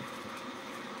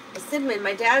 Cinnamon,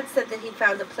 my dad said that he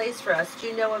found a place for us. Do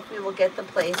you know if we will get the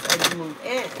place and move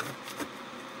in?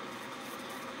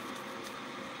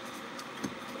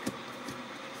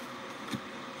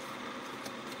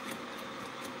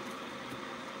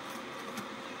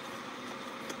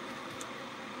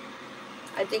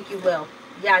 I think you will.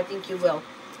 Yeah, I think you will.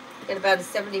 Get about a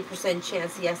 70%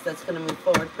 chance, yes, that's going to move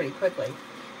forward pretty quickly.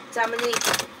 Dominique,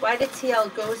 why did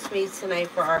TL ghost me tonight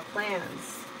for our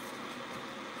plans?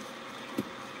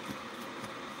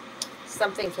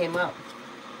 Something came up.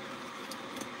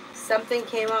 Something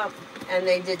came up and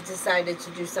they decided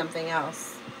to do something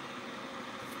else.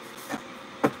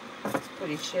 It's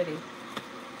pretty shitty.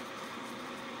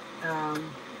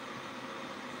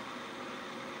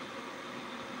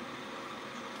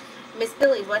 Miss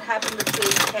Billy, what happened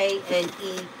between K and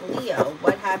E Leo?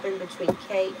 What happened between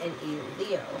K and E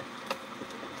Leo?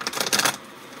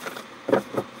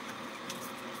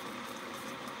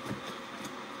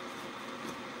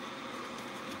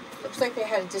 Looks like they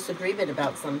had a disagreement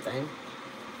about something.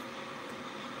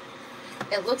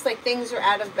 It looks like things are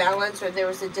out of balance, or there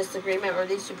was a disagreement, or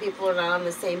these two people are not on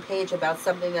the same page about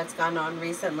something that's gone on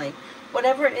recently.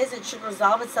 Whatever it is, it should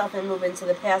resolve itself and move into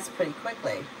the past pretty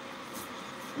quickly.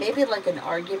 Maybe like an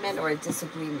argument or a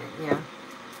disagreement, yeah.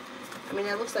 I mean,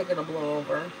 it looks like it'll blow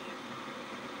over.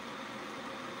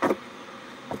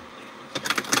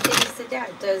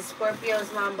 Dad, does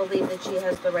Scorpio's mom believe that she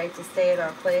has the right to stay at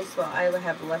our place while Isla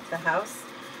have left the house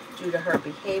due to her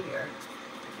behavior?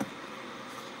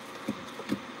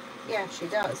 Yeah, she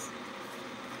does.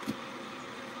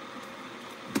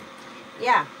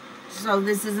 Yeah. So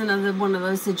this is another one of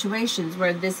those situations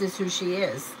where this is who she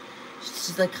is.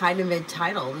 She's like kind of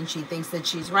entitled and she thinks that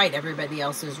she's right. Everybody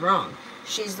else is wrong.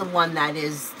 She's the one that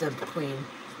is the queen.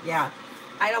 Yeah.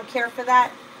 I don't care for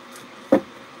that.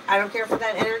 I don't care for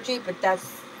that energy, but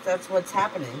that's what's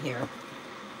happening here.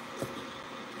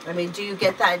 I mean, do you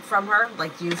get that from her?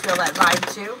 Like, do you feel that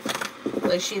vibe too?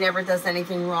 Like she never does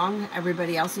anything wrong.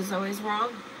 Everybody else is always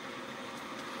wrong.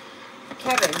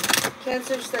 Kevin,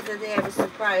 Cancer said that they have a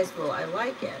surprise. Well, I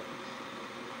like it.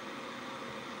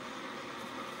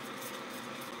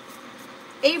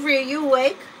 Avery, are you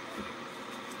awake?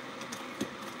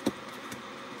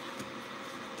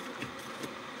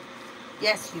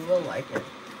 Yes, you will like it.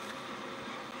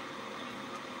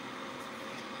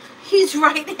 He's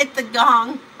right at the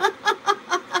gong.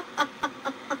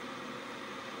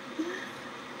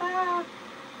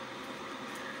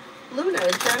 Luna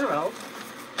in general.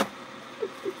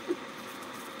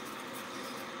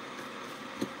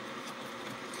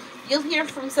 You'll hear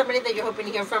from somebody that you're hoping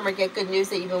to hear from or get good news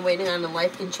that you've been waiting on in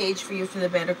life can change for you for the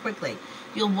better quickly.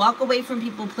 You'll walk away from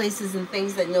people, places, and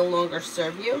things that no longer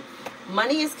serve you.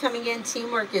 Money is coming in,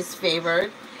 teamwork is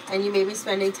favored, and you may be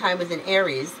spending time with an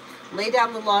Aries. Lay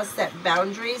down the law, set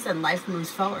boundaries, and life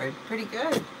moves forward. Pretty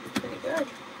good. Pretty good.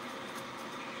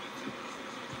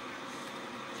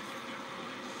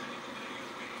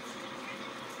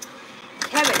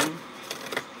 Kevin,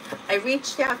 I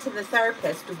reached out to the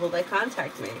therapist. Will they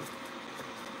contact me?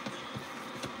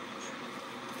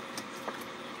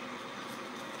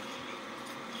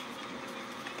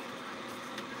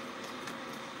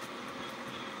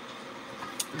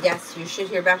 Yes, you should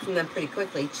hear back from them pretty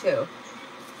quickly, too.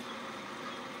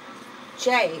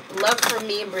 Jay, love for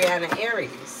me and Brianna,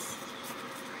 Aries.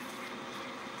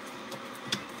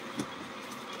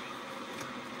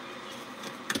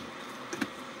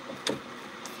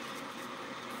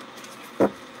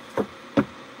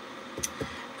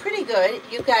 Pretty good.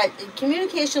 You got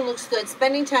communication looks good.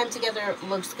 Spending time together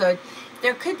looks good.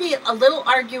 There could be a little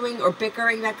arguing or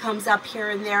bickering that comes up here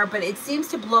and there, but it seems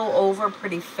to blow over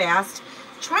pretty fast.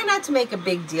 Try not to make a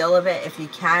big deal of it if you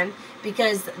can,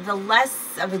 because the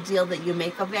less of a deal that you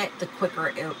make of it, the quicker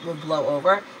it will blow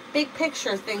over. Big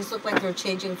picture, things look like they're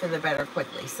changing for the better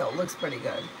quickly, so it looks pretty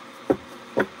good.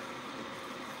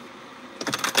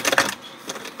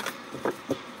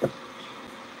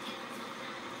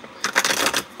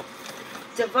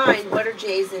 Divine, what are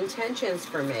Jay's intentions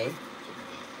for me?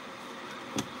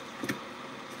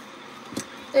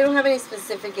 They don't have any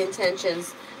specific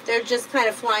intentions. They're just kind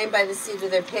of flying by the seat of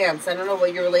their pants. I don't know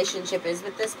what your relationship is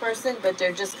with this person, but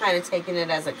they're just kind of taking it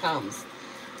as it comes.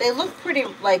 They look pretty,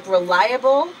 like,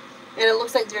 reliable, and it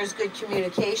looks like there's good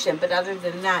communication, but other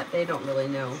than that, they don't really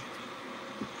know.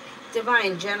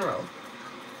 Divine, general.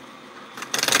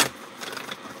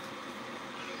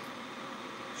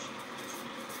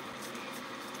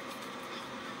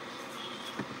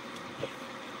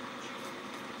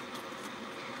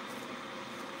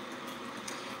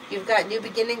 You've got new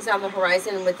beginnings on the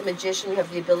horizon, and with the Magician, you have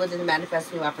the ability to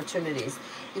manifest new opportunities.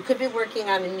 You could be working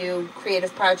on a new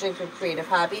creative project or creative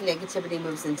hobby. Negativity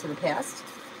moves into the past.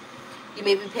 You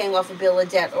may be paying off a bill, a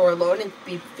debt, or a loan and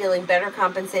be feeling better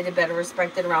compensated, better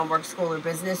respected around work, school, or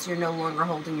business. You're no longer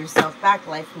holding yourself back.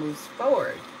 Life moves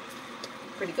forward.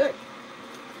 Pretty good.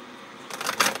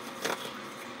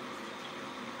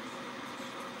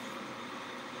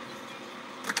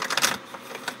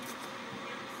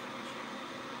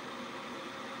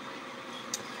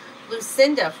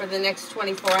 Lucinda for the next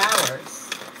 24 hours.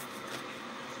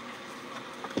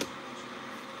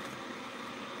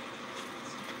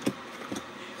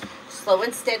 Slow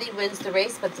and steady wins the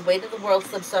race, but the weight of the world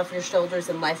slips off your shoulders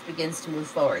and life begins to move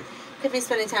forward. Could be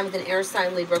spending time with an air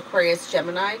sign, Libra, Aquarius,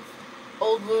 Gemini.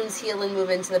 Old wounds heal and move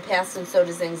into the past, and so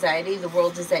does anxiety. The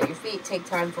world is at your feet. Take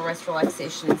time for rest,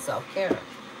 relaxation, and self-care.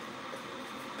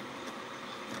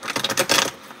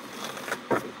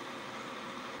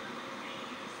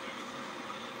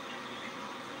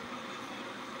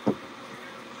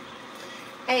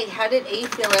 Hey, how did A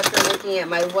feel after looking at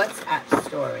my WhatsApp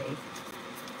story?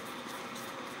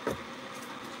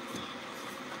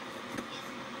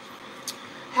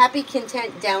 Happy,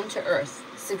 content, down to earth,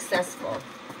 successful.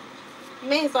 You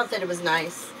may have thought that it was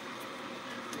nice.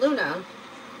 Luna.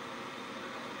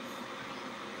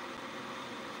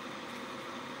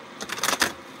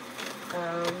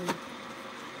 I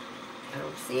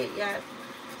don't see it yet.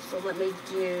 So let me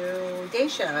do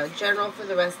Daisha, general for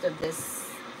the rest of this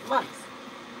month.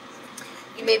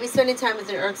 You may be spending time with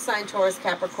an earth sign, Taurus,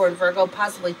 Capricorn, Virgo,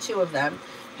 possibly two of them.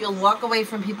 You'll walk away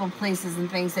from people, places, and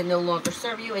things that no longer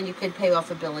serve you, and you could pay off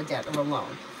a bill of debt or a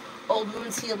loan. Old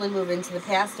wounds heal and move into the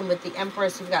past, and with the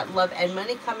Empress, you've got love and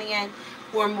money coming in,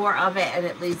 or more of it, and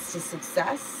it leads to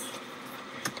success.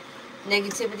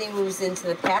 Negativity moves into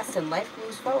the past, and life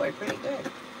moves forward. Pretty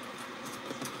good.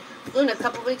 Luna, a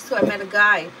couple weeks ago, I met a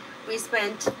guy. We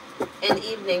spent an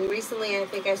evening. Recently, I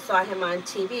think I saw him on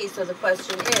TV. So the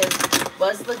question is,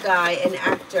 was the guy an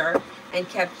actor and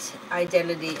kept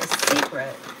identity a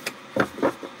secret?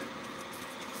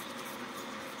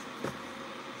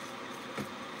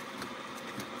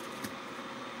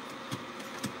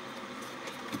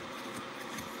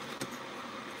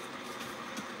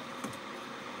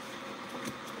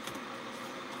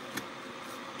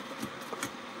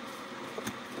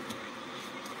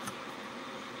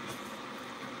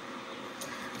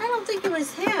 I don't think it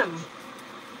was him.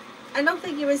 I don't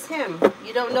think it was him.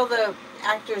 You don't know the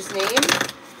actor's name?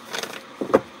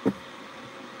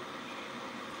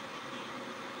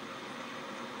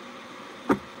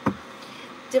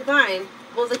 Divine,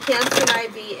 will the Cancer and I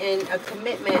be in a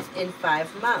commitment in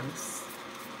 5 months?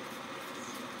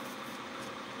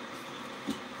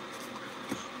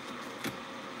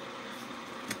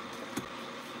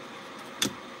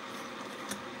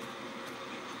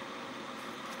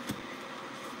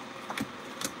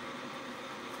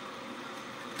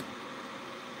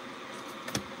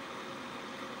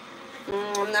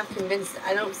 I'm not convinced.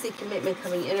 I don't see commitment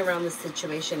coming in around this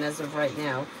situation as of right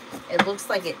now. It looks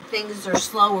like things are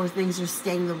slow, or things are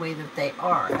staying the way that they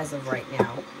are as of right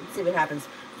now. Let's see what happens.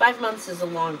 5 months is a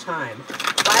long time.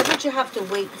 Why would you have to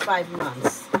wait 5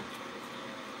 months?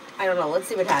 I don't know. Let's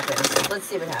see what happens. Let's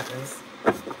see what happens.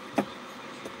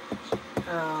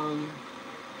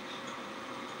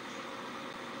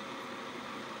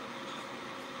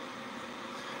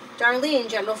 Darlene,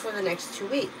 general for the next 2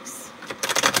 weeks.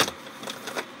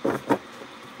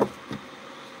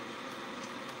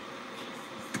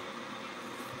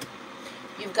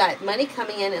 You've got money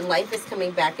coming in and life is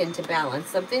coming back into balance.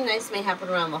 Something nice may happen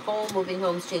around the home, moving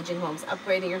homes, changing homes,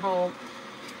 upgrading your home.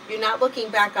 You're not looking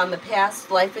back on the past.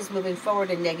 Life is moving forward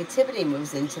and negativity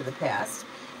moves into the past.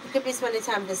 You could be spending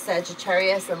time with the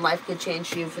Sagittarius and life could change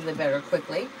for you for the better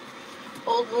quickly.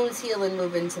 Old wounds heal and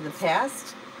move into the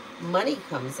past. Money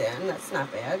comes in. That's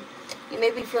not bad. You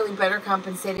may be feeling better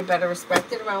compensated, better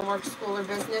respected around work, school, or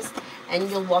business, and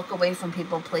you'll walk away from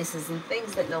people, places, and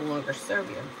things that no longer serve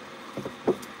you.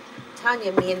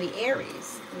 Tanya, me and the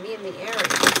Aries. Me and the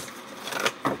Aries.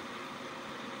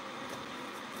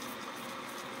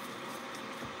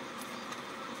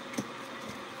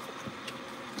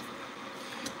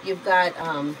 You've got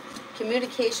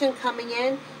communication coming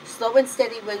in. Slow and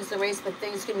steady wins the race, but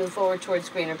things can move forward towards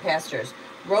greener pastures.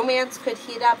 Romance could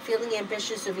heat up. Feeling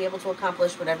ambitious to be able to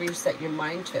accomplish whatever you set your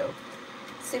mind to.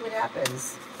 Let's see what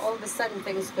happens. All of a sudden,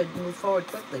 things could move forward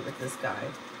quickly with this guy.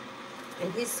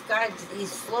 And he's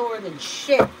slower than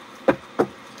shit.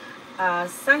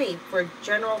 Sunny for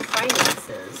general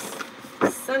finances.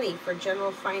 Sunny for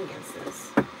general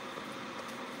finances.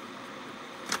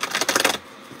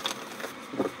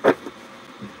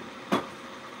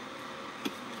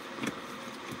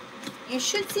 You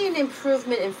should see an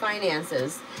improvement in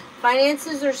finances.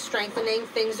 Finances are strengthening.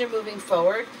 Things are moving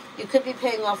forward. You could be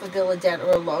paying off a bill of debt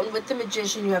or a loan. With the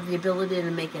Magician, you have the ability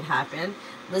to make it happen.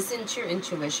 Listen to your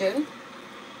intuition.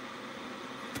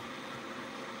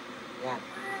 Yeah,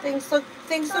 things look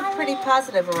pretty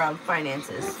positive around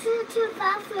finances. Let's go to the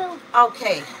bathroom.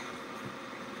 Okay.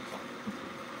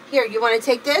 Here, you want to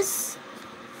take this?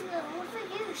 No, what are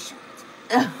you, shut?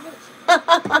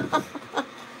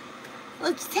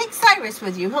 Let's take Cyrus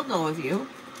with you. He'll go with you.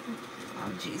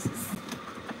 Oh, Jesus.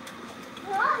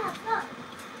 Look.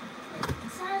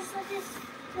 Sounds like this.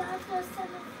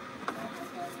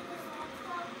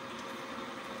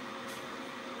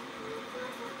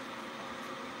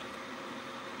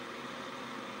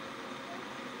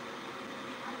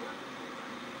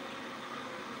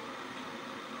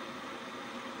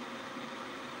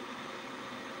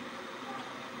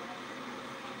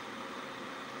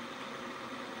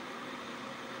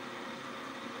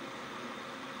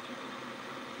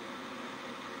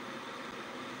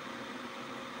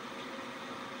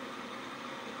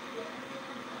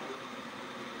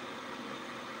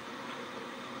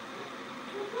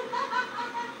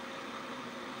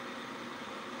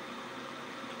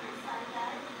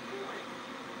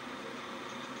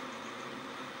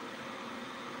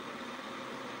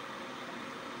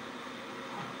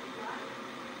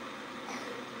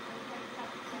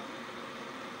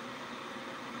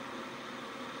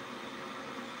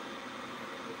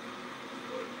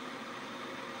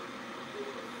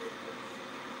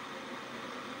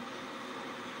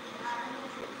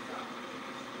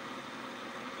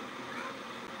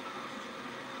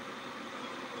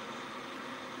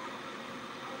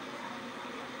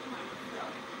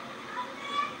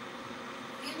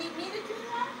 You need me to do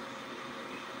that?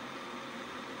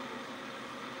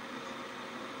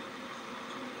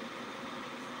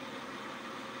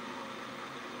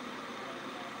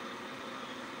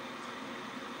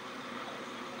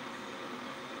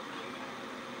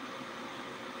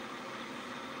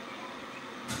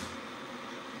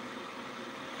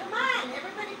 Come on,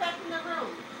 everybody back in the room.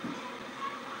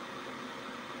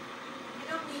 You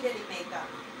don't need any makeup.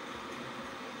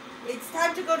 It's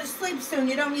time to go to sleep soon.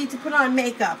 You don't need to put on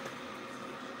makeup.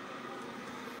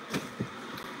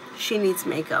 She needs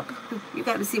makeup. You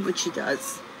got to see what she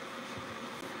does.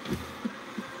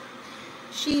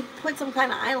 She put some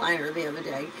kind of eyeliner the other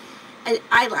day. An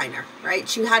eyeliner, right?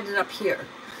 She had it up here.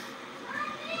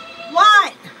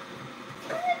 What?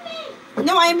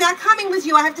 No, I am not coming with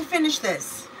you. I have to finish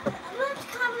this.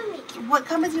 Come with me. What?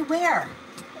 Come with you where?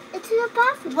 It's in the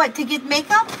bathroom. What, to get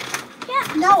makeup?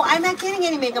 Yeah. No, I'm not getting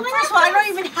any makeup. First of all, I don't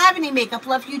even have any makeup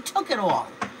left. You took it all.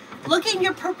 Look in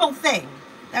your purple thing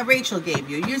that Rachel gave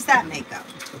you. Use that makeup.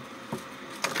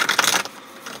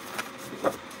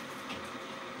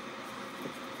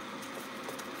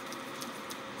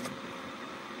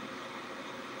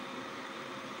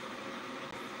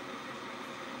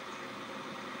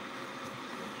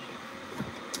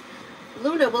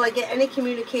 Luna, will I get any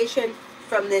communication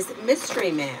from this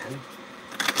mystery man?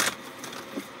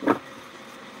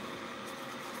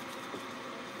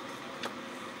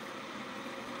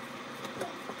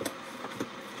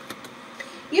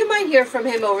 You might hear from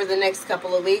him over the next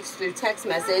couple of weeks through text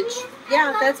message.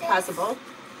 Yeah, that's possible.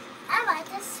 I like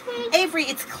this pink. Avery,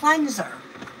 it's cleanser.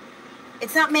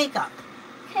 It's not makeup.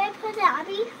 Can I put it on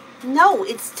me? No,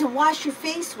 it's to wash your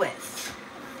face with.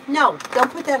 No,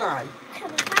 don't put that on. Can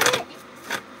we try it?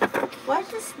 What?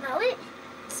 Just smell it?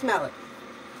 Smell it.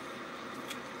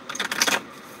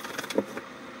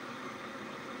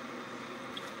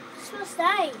 It smells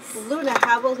nice. Luna,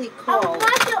 how will he I call?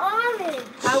 want the orange.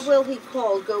 How will he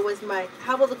call go with my,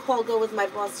 how will the call go with my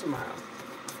boss tomorrow?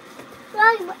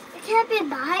 Well, can it be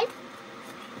mine?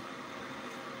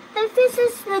 If this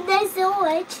is the nice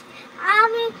orange, I'll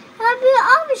be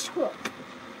orange school.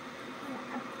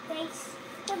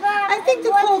 I think the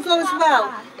call goes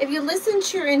well. If you listen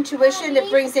to your intuition, it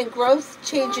brings in growth,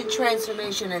 change, and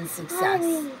transformation and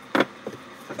success.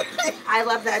 I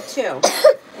love that too.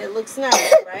 It looks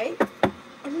nice, right?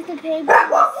 I want the pink.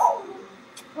 I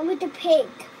want the pink.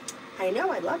 I know,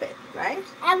 I love it, right?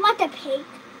 I want the pink.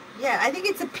 Yeah, I think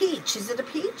it's a peach. Is it a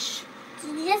peach?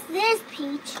 Yes, this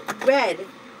peach. Red.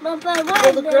 But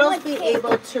Will the girls be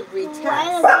able to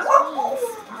retest?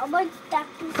 I want that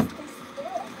piece. This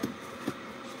good.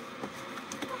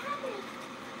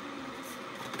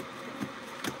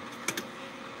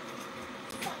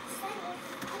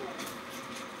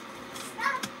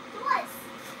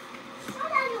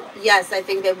 Yes, I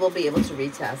think they will be able to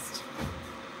retest.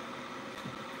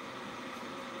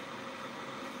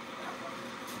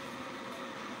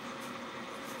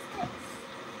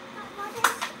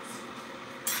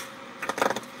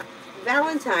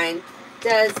 Valentine,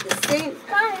 does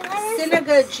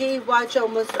Synagogue G watch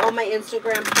almost all my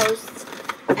Instagram posts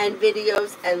and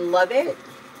videos and love it?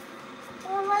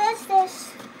 Well, what is this?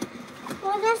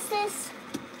 What is this?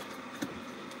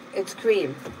 It's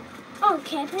cream. Oh,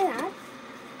 can I put it on?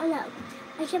 Oh no,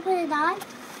 I can put it on?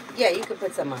 Yeah, you can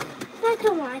put some on. I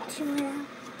don't want to now.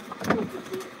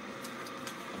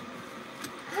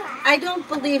 I don't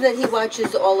believe that he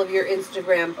watches all of your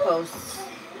Instagram posts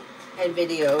and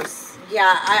videos.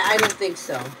 Yeah, I don't think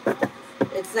so.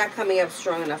 It's not coming up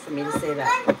strong enough for me to say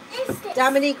that. What is this?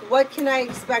 Dominique, what can I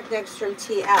expect next from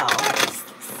TL?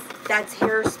 That's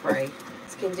hairspray.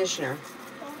 It's conditioner.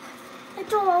 I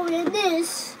don't know what it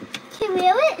is. Can you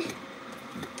wear it?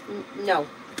 No.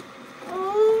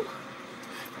 Oh.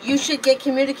 You should get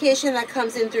communication that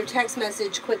comes in through text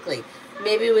message quickly.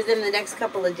 Maybe within the next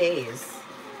couple of days.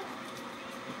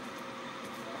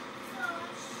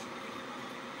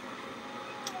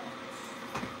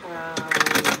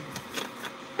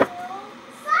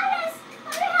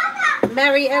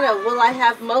 Marietta, will I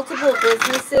have multiple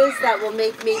businesses that will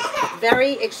make me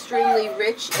very extremely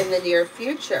rich in the near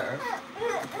future?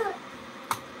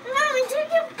 Mommy,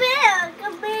 take your bag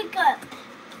of makeup.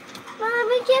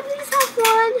 Mommy, can you please have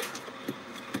one?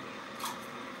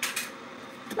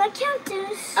 My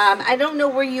cactus. I don't know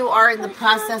where you are in the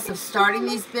process of starting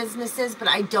these businesses, but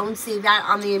I don't see that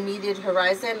on the immediate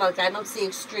horizon. Like, I don't see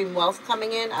extreme wealth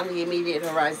coming in on the immediate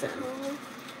horizon.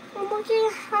 Mama, can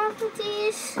you have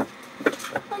these?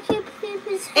 Okay,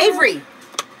 please. Avery,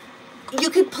 you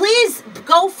could please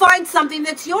go find something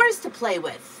that's yours to play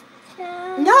with.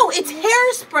 No, it's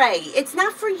hairspray. It's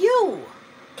not for you.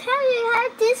 Can you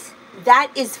have this?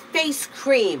 That is face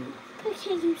cream.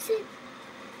 Okay, use it.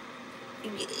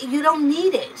 You don't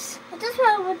need it. That's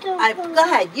what I want to Go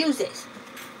ahead, use it.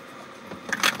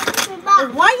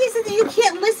 Why is it that you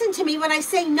can't listen to me when I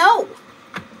say no?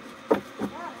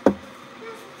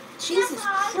 Jesus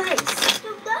Christ.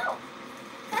 No.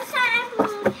 That's not a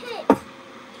little kid.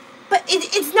 But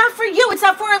it's not for you. It's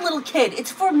not for a little kid.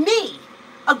 It's for me,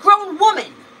 a grown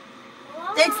woman.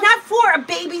 It's not for a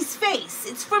baby's face.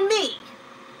 It's for me.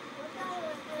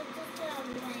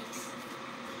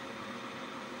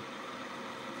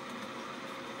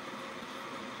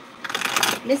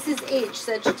 Mrs. H,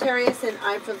 Sagittarius and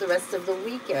I for the rest of the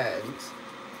weekend.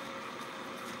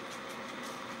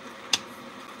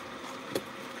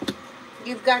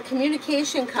 You've got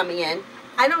communication coming in.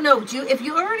 I don't know. If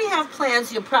you already have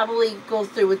plans, you'll probably go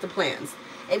through with the plans.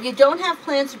 If you don't have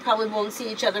plans, you probably won't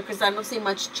see each other because I don't see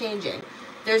much changing.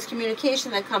 There's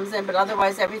communication that comes in, but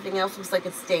otherwise everything else looks like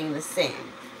it's staying the same.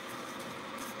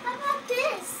 How about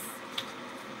this?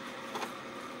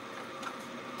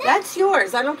 That's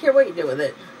yours. I don't care what you do with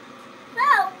it.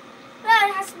 No. Well,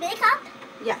 it has makeup.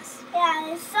 Yes.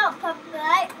 Yeah, it's so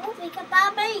popular. Oh, makeup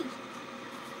on me.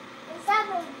 Is that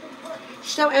what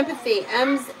Show empathy.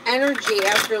 M's energy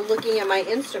after looking at my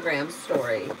Instagram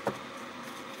story.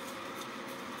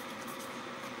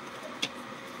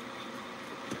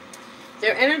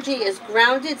 Their energy is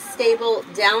grounded, stable,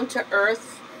 down to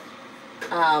earth,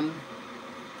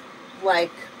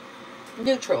 like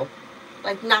neutral,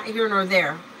 like not here nor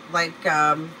there, like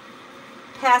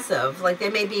passive, like they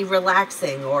may be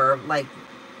relaxing or like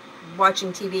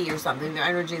watching TV or something. Their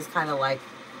energy is kind of like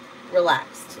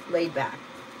relaxed, laid back.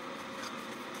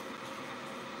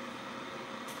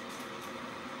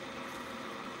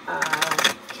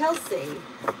 Kelsey,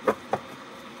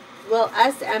 will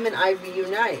S, M, and I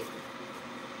reunite?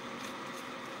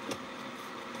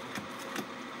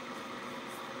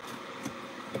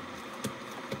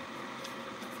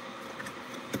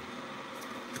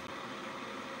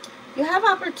 You have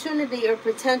opportunity or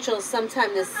potential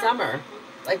sometime this summer,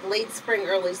 like late spring,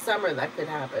 early summer, that could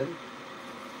happen.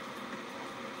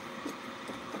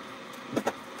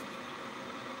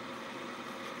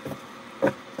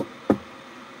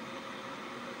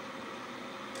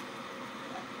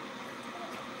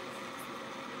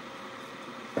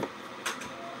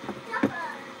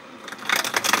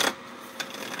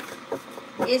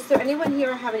 Is there anyone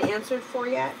here I haven't answered for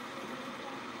yet?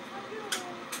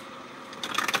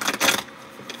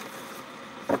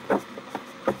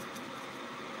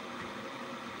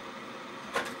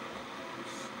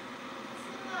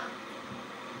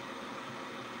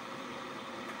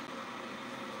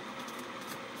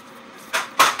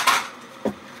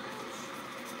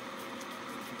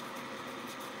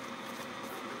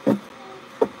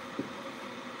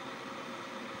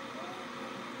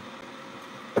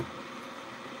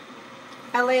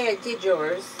 LA, I did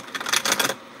yours.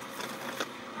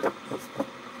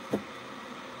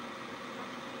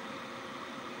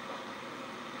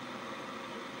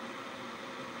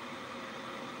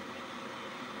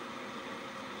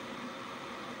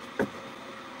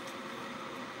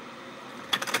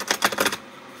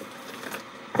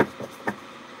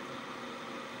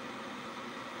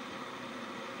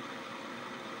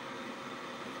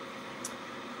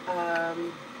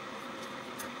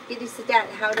 Kitty Sadat,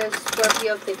 how does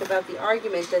Scorpio think about the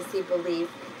argument? Does he believe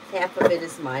half of it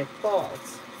is my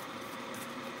fault?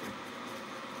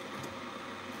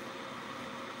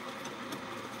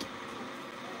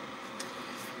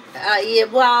 Yeah,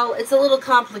 well, it's a little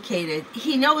complicated.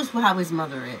 He knows how his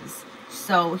mother is.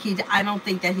 So I don't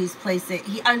think that he's placing,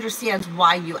 he understands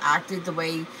why you acted the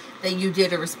way that you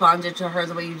did or responded to her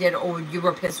the way you did or you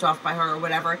were pissed off by her or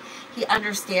whatever. He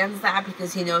understands that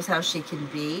because he knows how she can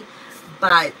be.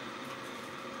 But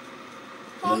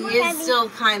he is still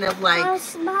kind of like,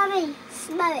 smell it.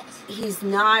 he's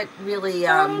not really,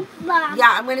 yeah,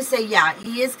 I'm going to say, yeah,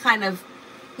 he is kind of,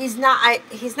 he's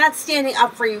not standing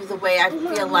up for you the way I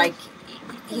feel like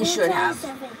he should have.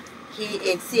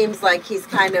 It seems like he's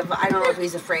kind of, I don't know if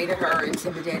he's afraid of her or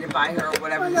intimidated by her or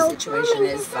whatever the situation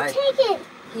is, but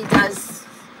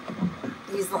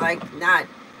he's like not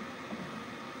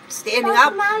standing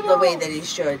up the way that he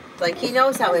should. Like, he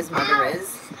knows how his mother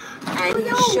is, and he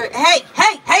should,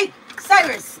 hey,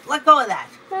 Cyrus, let go of that.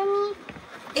 Mommy.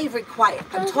 Avery, quiet,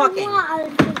 I'm talking.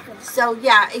 So,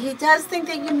 yeah, he does think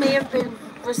that you may have been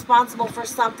responsible for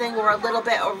something or a little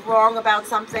bit or wrong about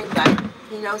something, but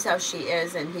he knows how she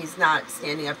is, and he's not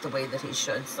standing up the way that he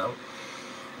should. So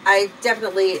I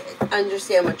definitely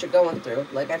understand what you're going through.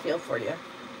 Like, I feel for you.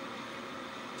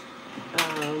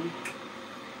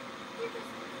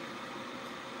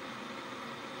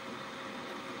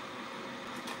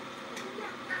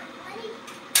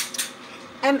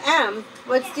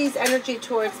 What's Dee's energy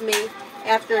towards me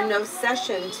after no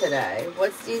session today?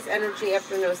 What's Dee's energy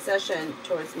after no session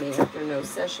towards me after no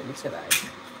session today?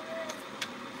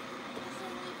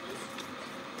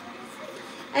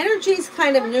 Energy's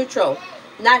kind of neutral,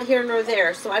 not here nor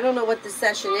there. So I don't know what the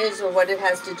session is or what it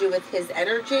has to do with his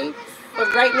energy.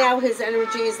 But right now his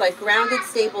energy is like grounded,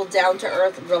 stable, down to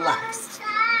earth, relaxed.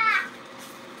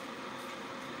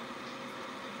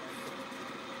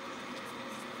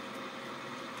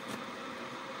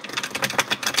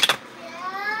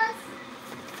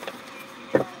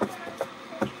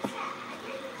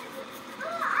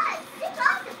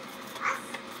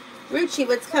 Ruchi,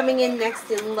 what's coming in next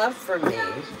in love for me?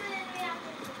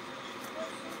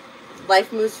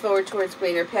 Life moves forward towards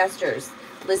greener pastures.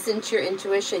 Listen to your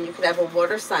intuition. You could have a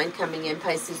water sign coming in,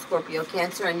 Pisces, Scorpio,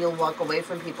 Cancer, and you'll walk away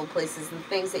from people, places, and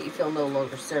things that you feel no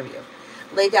longer serve you.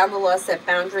 Lay down the law, set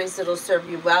boundaries. It'll serve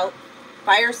you well.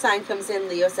 Fire sign comes in,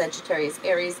 Leo, Sagittarius,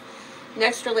 Aries.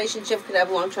 Next relationship could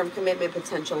have long-term commitment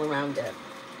potential around it.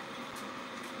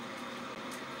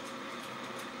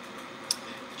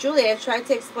 Julie, I tried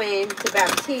to explain to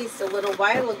Baptiste a little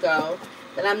while ago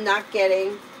that I'm not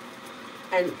getting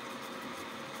and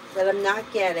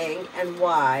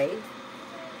why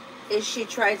is she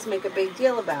trying to make a big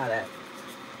deal about it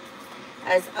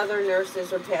as other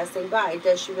nurses are passing by.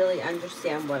 Does she really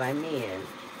understand what I mean?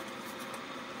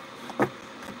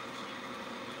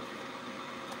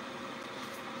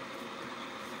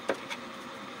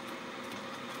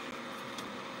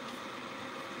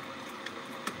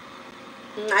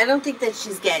 I don't think that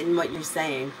she's getting what you're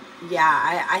saying. Yeah,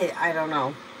 I don't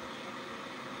know.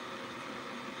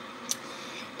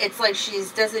 It's like she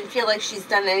doesn't feel like she's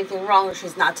done anything wrong or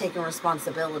she's not taking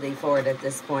responsibility for it at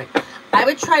this point. I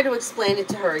would try to explain it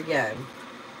to her again.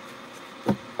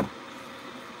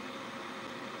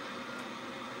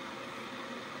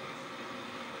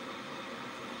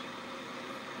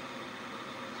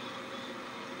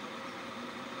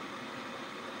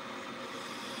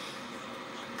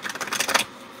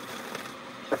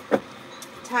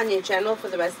 Tanya, general for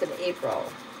the rest of April.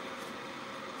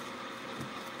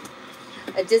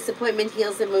 A disappointment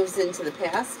heals and moves into the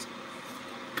past.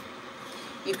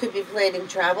 You could be planning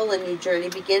travel, a new journey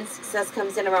begins. Success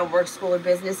comes in around work, school, or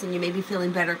business, and you may be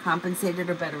feeling better compensated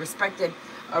or better respected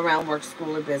around work,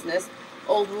 school, or business.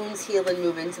 Old wounds heal and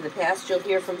move into the past. You'll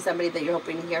hear from somebody that you're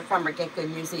hoping to hear from or get good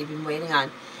news that you've been waiting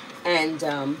on. And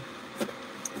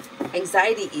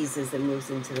anxiety eases and moves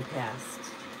into the past.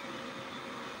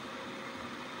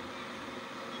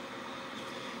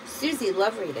 Susie,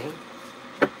 love reading.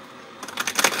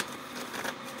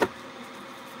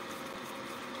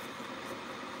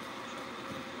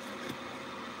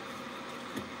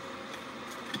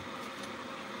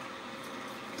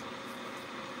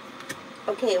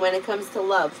 Okay, when it comes to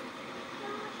love,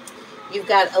 you've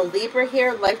got a Libra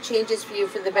here. Life changes for you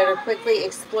for the better quickly.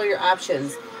 Explore your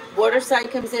options. Water sign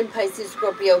comes in, Pisces,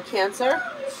 Scorpio, Cancer.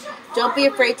 Don't be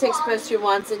afraid to express your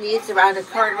wants and needs around a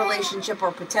current relationship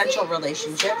or potential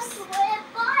relationships.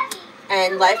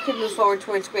 And life can move forward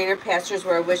towards greener pastures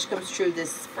where a wish comes true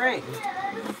this spring.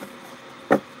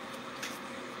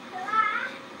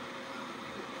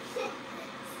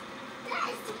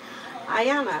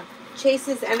 Ayana,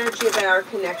 Chase's energy about our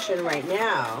connection right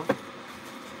now.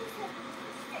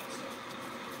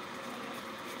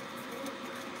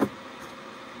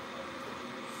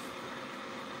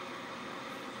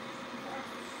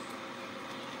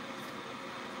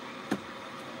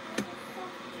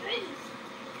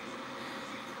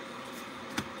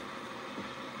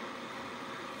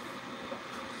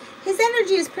 His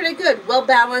energy is pretty good.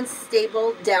 Well-balanced,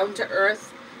 stable,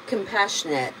 down-to-earth,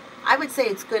 compassionate. I would say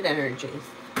it's good energy.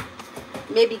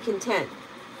 Maybe content.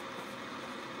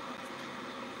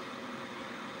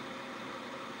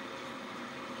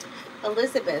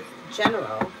 Elizabeth,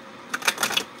 general.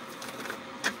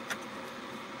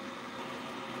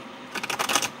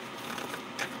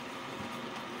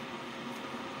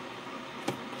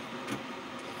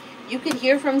 You could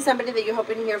hear from somebody that you're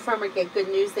hoping to hear from or get good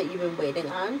news that you've been waiting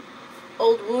on.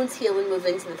 Old wounds heal and move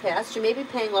into the past. You may be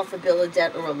paying off a bill, a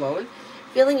debt, or a loan.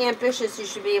 Feeling ambitious, you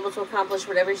should be able to accomplish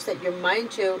whatever you set your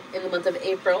mind to in the month of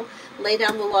April. Lay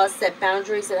down the law, set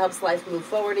boundaries. It helps life move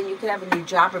forward, and you could have a new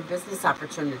job or business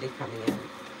opportunity coming in.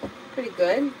 Pretty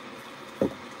good.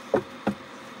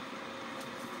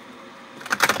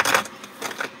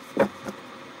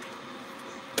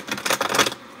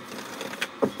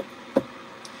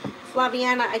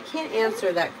 Flaviana, I can't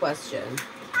answer that question.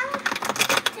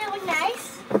 That was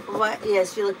nice. What?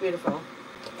 Yes, you look beautiful.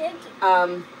 Thank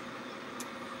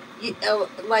you.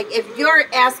 Like if you're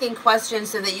asking questions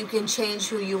so that you can change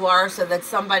who you are, so that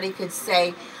somebody could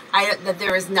say that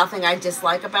there is nothing I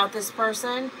dislike about this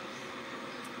person,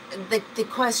 the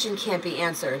question can't be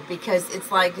answered, because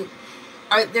it's like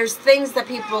there's things that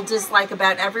people dislike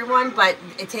about everyone, but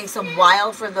it takes a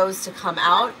while for those to come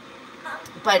out.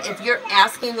 But if you're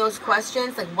asking those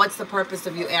questions, like what's the purpose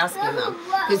of you asking them?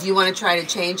 Because you want to try to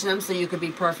change them so you could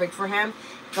be perfect for him.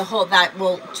 That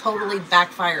will totally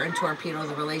backfire and torpedo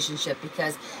the relationship,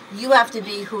 because you have to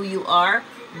be who you are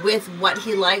with what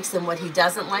he likes and what he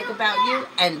doesn't like about you,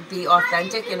 and be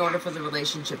authentic in order for the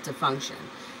relationship to function.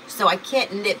 So I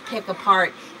can't nitpick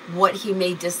apart what he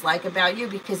may dislike about you,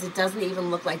 because it doesn't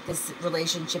even look like this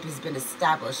relationship has been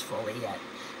established fully yet.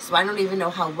 So I don't even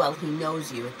know how well he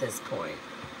knows you at this point.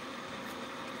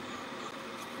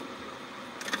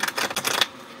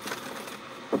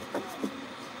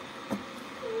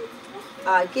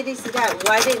 Giddy Sadat,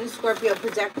 why didn't Scorpio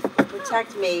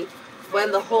protect me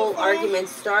when the whole argument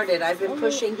started? I've been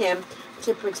pushing him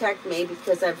to protect me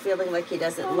because I'm feeling like he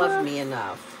doesn't love me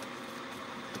enough.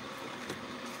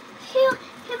 He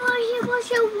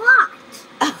loves you a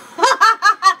lot.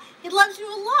 He loves you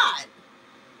a lot.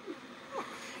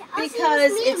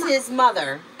 Because it's his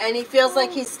mother, and he feels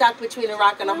like he's stuck between a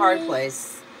rock and a hard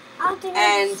place.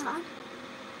 And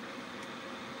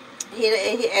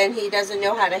he doesn't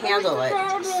know how to handle it.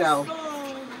 So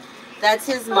that's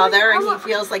his mother, and he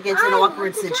feels like it's an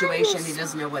awkward situation. He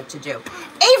doesn't know what to do.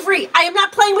 Avery, I am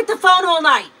not playing with the phone all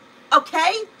night.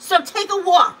 Okay? So take a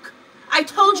walk. I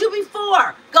told you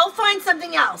before. Go find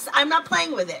something else. I'm not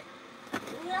playing with it.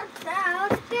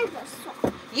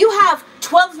 You have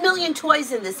 12 million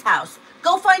toys in this house.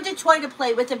 Go find a toy to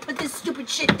play with and put this stupid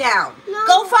shit down.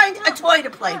 Go find a toy to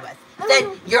play with.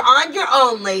 Then you're on your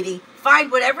own, lady. Find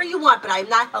whatever you want, but I'm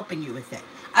not helping you with it.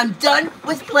 I'm done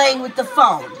with playing with the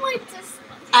phone.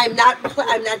 I'm not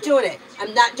doing it.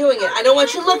 I'm not doing it. I don't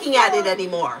want you looking at it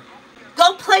anymore.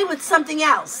 Go play with something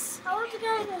else.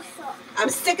 I'm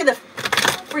sick of the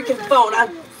freaking phone.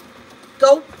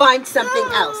 Go find something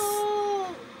else.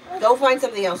 Go find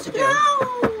something else to do.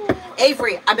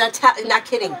 Avery, I'm not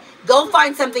kidding. Go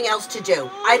find something else to do.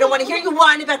 I don't want to hear you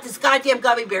whine about this goddamn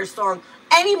Gummy Bear song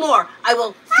anymore. I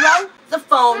will throw the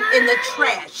phone in the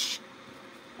trash.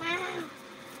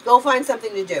 Go find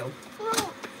something to do.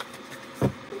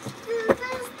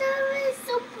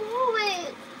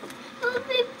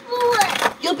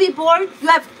 You'll be bored? You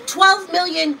have 12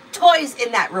 million toys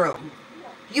in that room.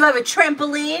 You have a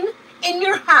trampoline in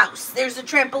your house. There's a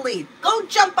trampoline. Go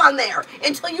jump on there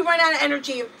until you run out of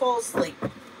energy and fall asleep.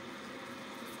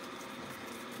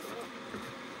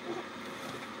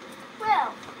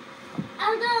 Well,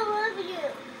 I don't love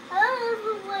you. I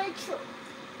love you.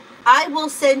 I will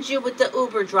send you with the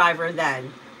Uber driver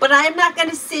then. But I am not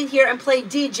going to sit here and play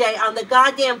DJ on the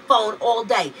goddamn phone all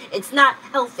day. It's not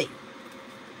healthy.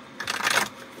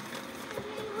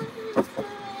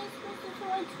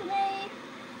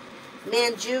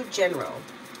 Manju General.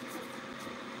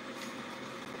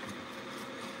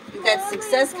 You've got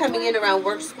success coming in around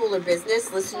work, school, or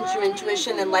business. Listen to your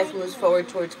intuition and life moves forward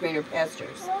towards greener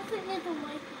pastures.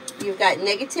 You've got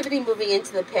negativity moving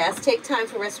into the past. Take time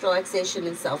for rest, relaxation,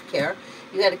 and self-care.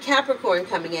 You got a Capricorn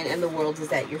coming in, and the world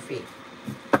is at your feet.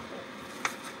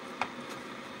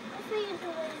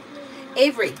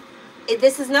 Avery,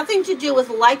 this has nothing to do with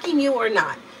liking you or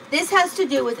not. This has to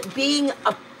do with being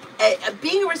a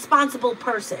responsible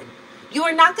person. You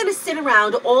are not going to sit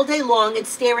around all day long and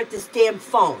stare at this damn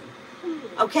phone.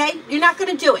 Okay? You're not going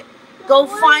to do it. Go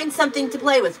find something to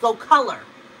play with. Go color.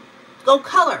 Go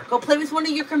color. Go play with one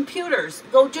of your computers.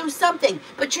 Go do something.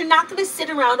 But you're not going to sit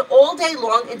around all day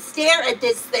long and stare at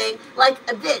this thing like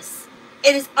this.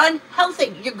 It is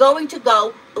unhealthy. You're going to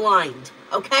go blind.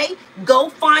 Okay? Go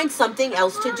find something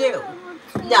else to do.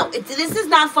 No, this is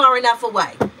not far enough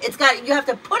away. You have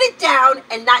to put it down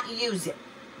and not use it.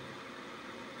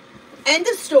 End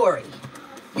of story.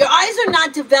 Your eyes are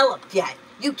not developed yet.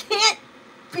 You can't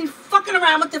be fucking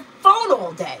around with the phone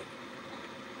all day.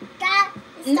 That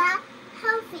is not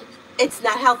healthy. It's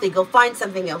not healthy. Go find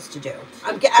something else to do.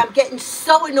 I'm getting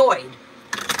so annoyed.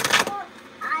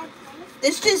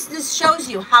 This shows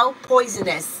you how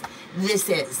poisonous this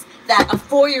is. That a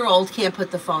 4-year-old can't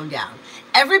put the phone down.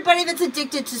 Everybody that's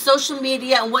addicted to social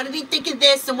media and what did he think of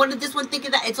this and what did this one think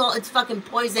of that? It's fucking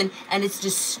poison, and it's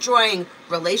destroying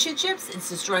relationships. It's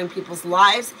destroying people's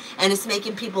lives, and it's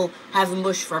making people have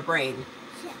mush for a brain.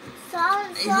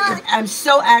 I'm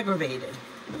so aggravated.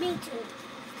 Me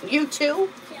too. You too?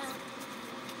 Yeah.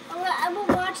 I won't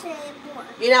watch it anymore.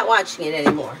 You're not watching it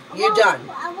anymore. You're done.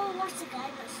 I won't watch the guy.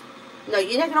 No,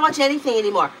 you're not going to watch anything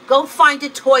anymore. Go find a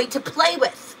toy to play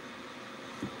with.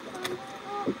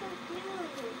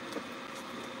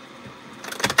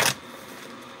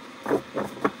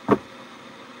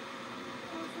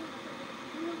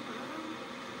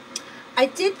 I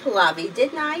did Pilavi,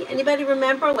 didn't I? Anybody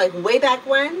remember? Like way back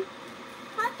when?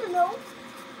 I don't know.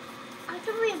 I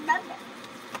don't remember.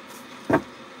 I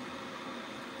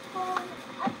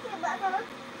don't remember. I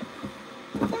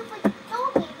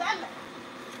don't remember.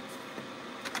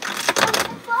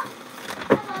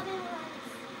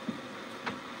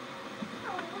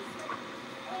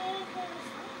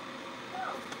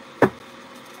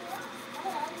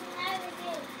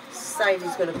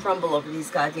 Society's going to crumble over these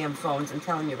goddamn phones. I'm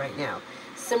telling you right now.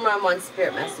 Simran wants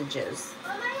spirit messages.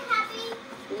 Am I happy?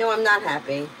 No, I'm not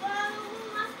happy.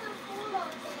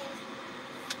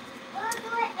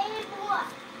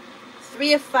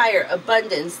 Three of fire,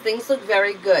 abundance. Things look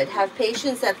very good. Have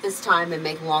patience at this time and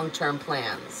make long-term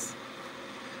plans.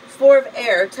 Four of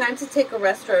air, time to take a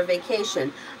rest or a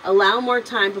vacation. Allow more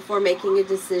time before making a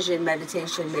decision.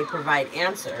 Meditation may provide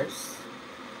answers.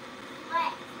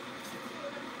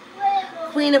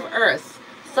 Queen of earth,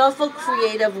 thoughtful,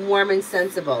 creative, warm, and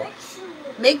sensible.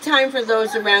 Make time for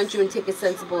those around you and take a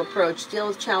sensible approach. Deal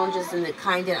with challenges in a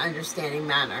kind and understanding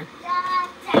manner.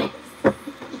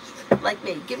 Like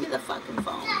me. Give me the fucking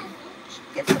phone.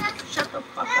 Shut the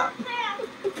fuck up.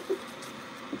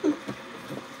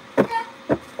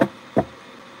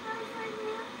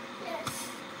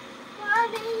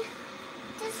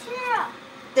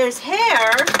 There's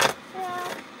hair.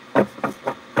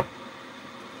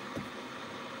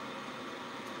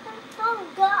 Oh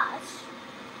gosh.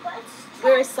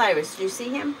 Where is Cyrus? Do you see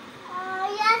him?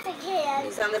 Yes, I can.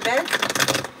 He's on the bed?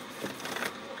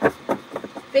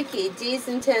 Vicky, Dee's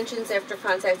intentions after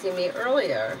contacting me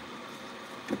earlier.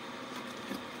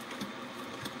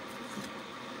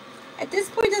 At this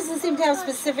point, doesn't seem to have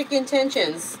specific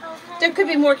intentions. There could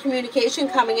be more communication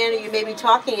coming in, or you may be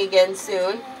talking again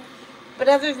soon. But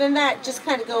other than that, just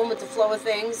kind of going with the flow of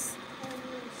things.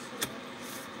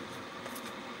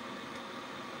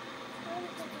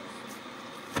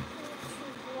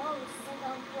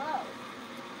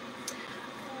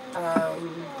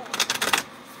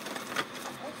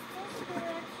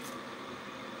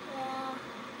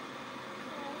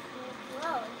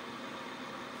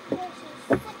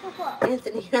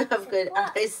 Anthony, you have good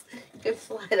eyes. You could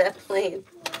fly that plane.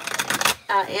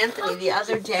 Anthony, the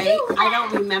other day, I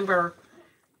don't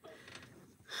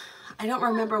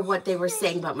remember what they were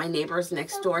saying, but my neighbors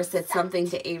next door said something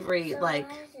to Avery like,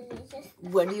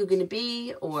 what are you going to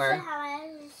be? Or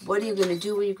what are you going to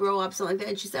do when you grow up? Something like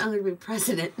that. And she said, I'm going to be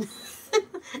president.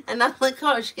 And I'm like,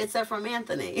 oh, she gets that from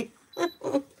Anthony.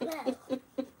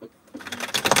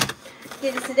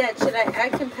 Katie Sedette, should I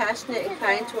act compassionate and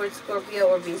kind towards Scorpio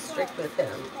or be strict with him?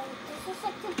 This is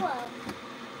like the blow.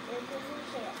 It doesn't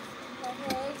here.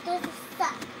 It doesn't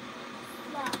suck.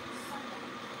 No, suck it.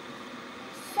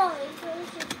 So, if you're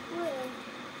just weird,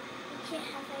 you can't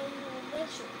have any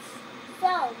relations.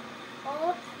 So,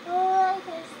 all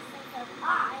relations is like an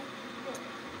eye.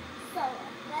 So,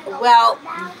 well,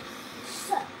 now,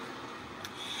 so.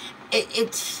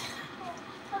 It's,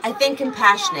 I think,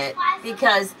 compassionate,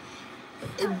 because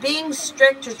being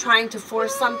strict or trying to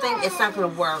force something, it's not going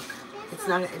to work. It's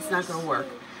not going to work.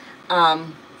 I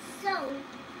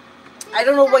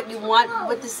don't know what you want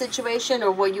with the situation or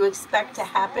what you expect to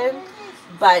happen,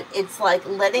 but it's like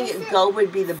letting it go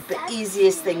would be the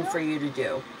easiest thing for you to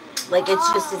do. Like,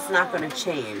 it's not going to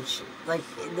change. Like,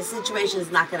 the situation is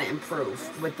not going to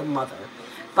improve with the mother.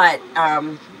 But,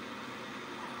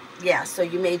 yeah, so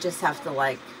you may just have to,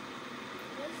 like,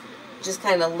 just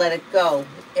kind of let it go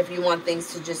if you want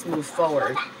things to just move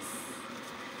forward.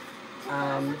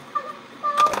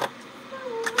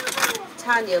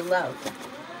 Tanya, love.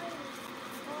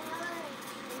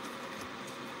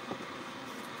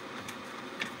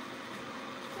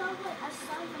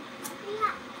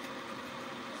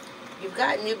 You've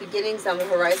got new beginnings on the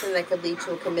horizon that could lead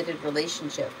to a committed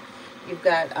relationship. You've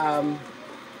got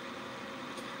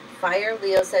fire,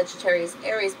 Leo, Sagittarius,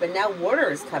 Aries, but now water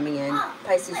is coming in.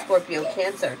 Pisces, Scorpio,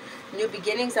 Cancer. New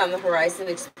beginnings on the horizon.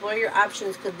 Explore your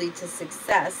options could lead to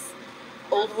success.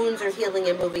 Old wounds are healing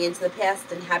and moving into the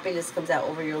past, and happiness comes out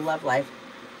over your love life.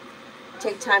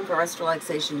 Take time for rest,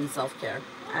 relaxation, and self-care.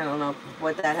 I don't know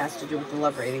what that has to do with the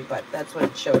love reading, but that's what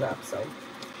it showed up. So,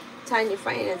 Tanya,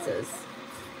 finances.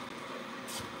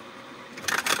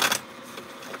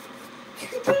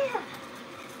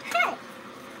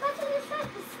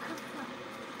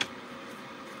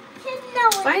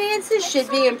 Finances should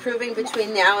be improving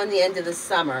between now and the end of the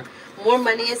summer. More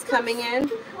money is coming in.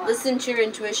 Listen to your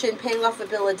intuition. Paying off a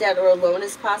bill of debt or a loan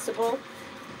is possible.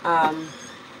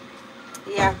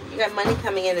 Yeah, you got money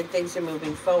coming in and things are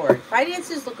moving forward.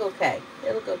 Finances look okay.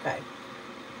 They look okay.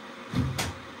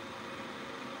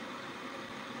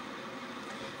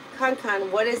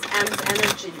 Con, what is M's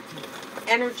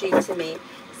energy to me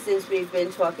since we've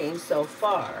been talking so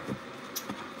far?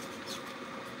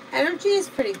 Energy is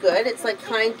pretty good. It's like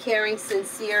kind, caring,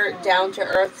 sincere, down to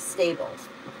earth, stable.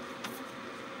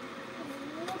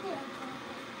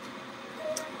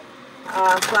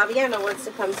 Flaviana wants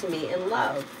to come to me in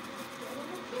love.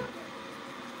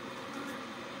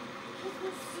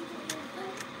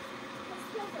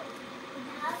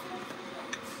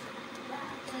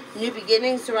 New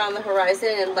beginnings are on the horizon,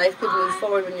 and life could move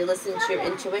forward when you listen to your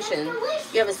intuition.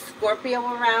 You have a Scorpio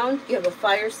around. You have a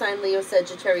fire sign, Leo,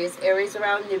 Sagittarius, Aries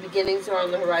around. New beginnings are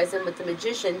on the horizon with the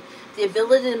Magician. The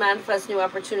ability to manifest new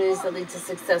opportunities that lead to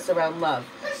success around love.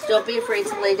 Don't be afraid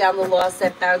to lay down the law,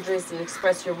 set boundaries, and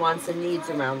express your wants and needs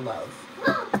around love.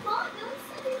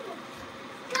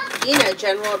 Ina,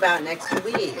 general about next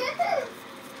week.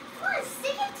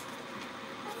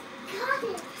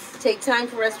 Take time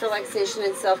for rest, relaxation,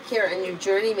 and self-care, and your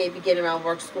journey may begin around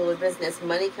work, school, or business.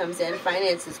 Money comes in,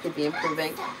 finances could be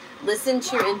improving. Listen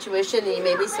to your intuition, and you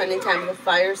may be spending time with a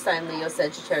fire sign, Leo,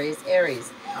 Sagittarius,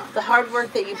 Aries. The hard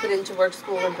work that you put into work,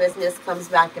 school, or business comes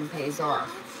back and pays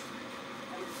off.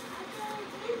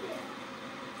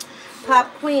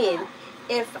 Pop Queen,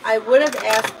 if I would have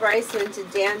asked Bryson to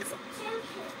dance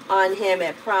on him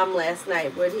at prom last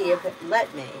night, would he have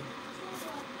let me?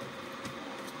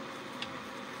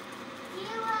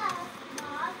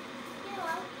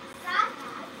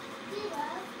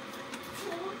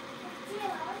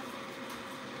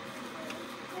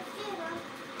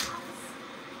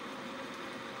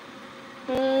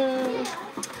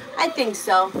 I think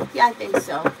so. Yeah, I think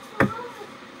so.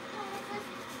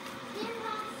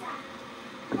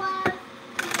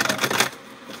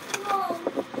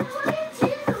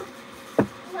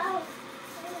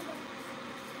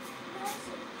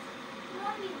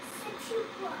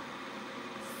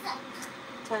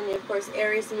 Tanya, of course,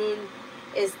 Aries moon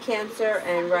is Cancer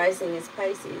and rising is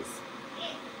Pisces.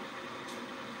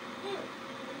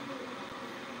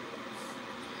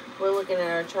 We're looking at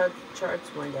our charts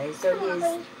one day. So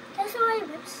he's... That's my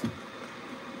lips.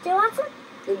 Do you want some?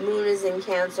 The moon is in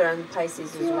Cancer and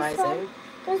Pisces is rising.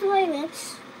 Those are my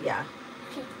lips. Yeah.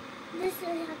 Okay. This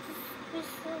is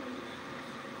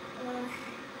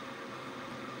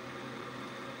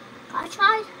I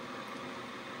tried.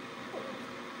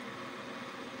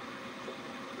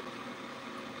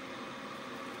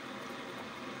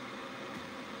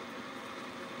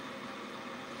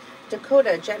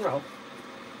 Dakota, general.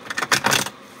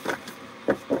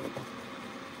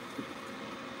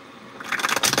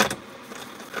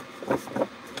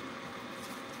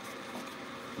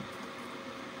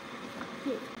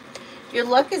 Your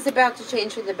luck is about to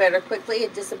change for the better quickly. A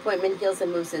disappointment heals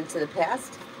and moves into the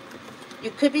past.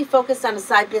 You could be focused on a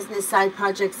side business, side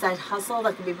project, side hustle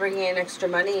that could be bringing in extra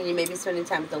money, and you may be spending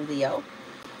time with a Leo.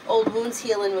 Old wounds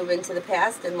heal and move into the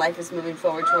past, and life is moving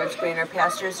forward towards greener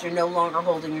pastures. You're no longer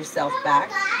holding yourself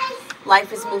back.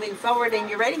 Life is moving forward, and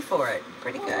you're ready for it.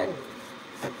 Pretty good.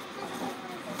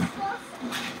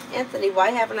 Anthony,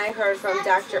 why haven't I heard from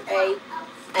Dr. A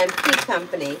and P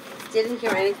Company? Didn't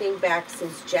hear anything back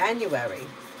since January.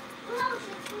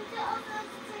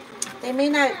 They may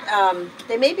not,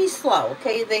 they may be slow,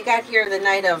 okay? They got here the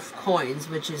night of coins,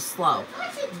 which is slow.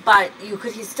 But you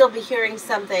could still be hearing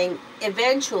something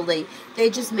eventually. They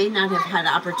just may not have had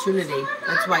opportunity.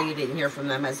 That's why you didn't hear from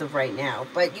them as of right now.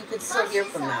 But you could still hear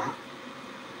from them.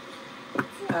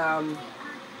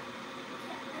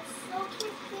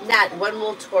 Nat, when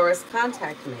will Taurus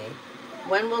contact me?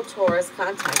 When will Taurus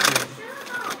contact me?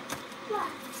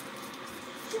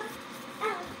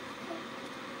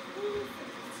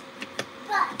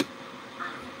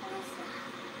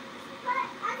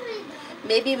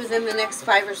 Maybe within the next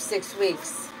 5 or 6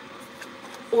 weeks.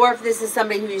 Or if this is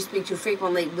somebody who you speak to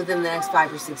frequently, within the next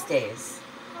 5 or 6 days.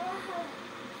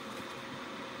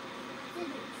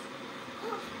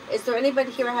 Is there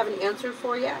anybody here I haven't answered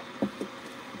for yet?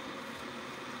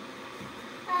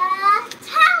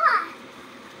 Tara.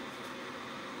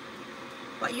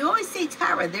 Well, you always say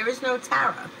Tara. There is no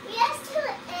Tara. Yes,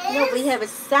 there is. No, we have a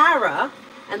Sarah,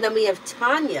 and then we have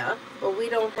Tanya, but we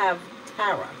don't have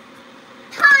Tara.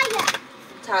 Tara.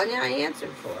 Tanya, I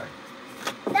answered for.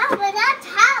 No, but not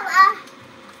Tara.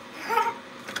 You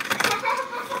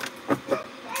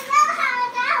don't have a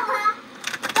Tara.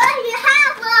 But you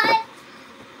have one.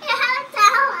 You have a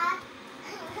Tara.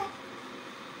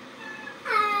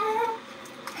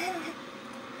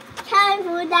 Time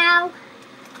for now.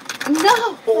 No!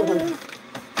 Then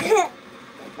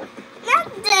I'm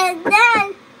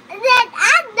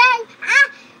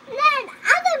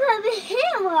gonna put my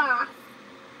hair off.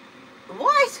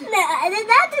 What? No, and then I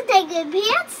have to take your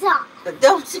pants off.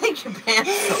 Don't take your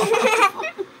pants off.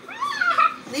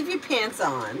 Leave your pants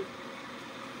on. Then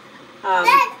I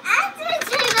have to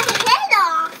take my head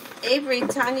off. Avery,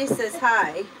 Tanya says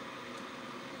hi.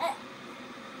 Then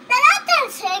I have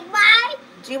to take my.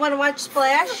 Do you want to watch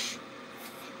Splash?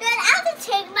 Then I have to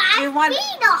take my Do you want?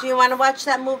 feet off. Do you want to watch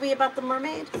that movie about the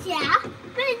mermaid? Yeah,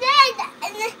 but then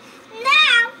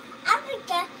now I'm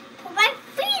gonna put my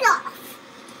feet off.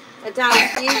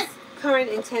 Adonis, these current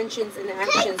intentions and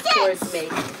actions towards me,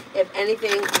 if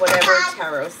anything, whatever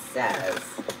tarot says.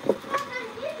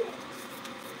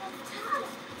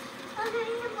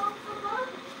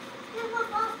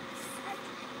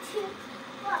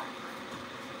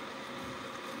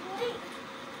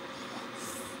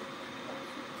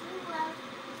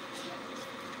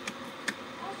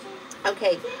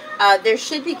 Okay, there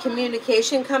should be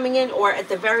communication coming in, or at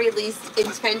the very least,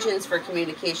 intentions for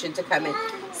communication to come in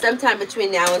sometime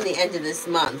between now and the end of this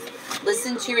month.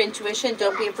 Listen to your intuition.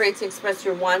 Don't be afraid to express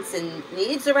your wants and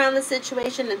needs around the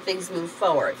situation, and things move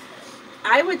forward.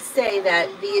 I would say that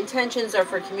the intentions are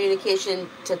for communication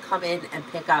to come in and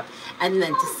pick up, and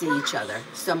then to see each other.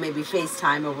 So maybe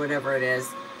FaceTime or whatever it is.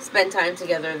 Spend time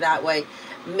together that way.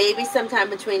 Maybe sometime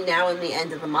between now and the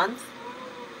end of the month.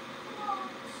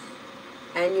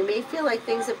 And you may feel like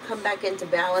things have come back into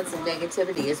balance and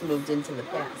negativity has moved into the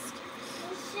past.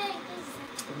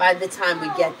 By the time we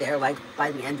get there, like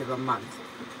by the end of the month.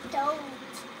 Don't.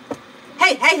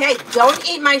 Hey, hey, hey, don't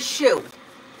eat my shoe.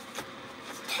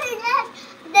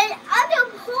 Then I'm gonna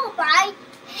pull my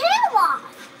hair off.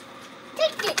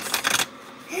 Take this.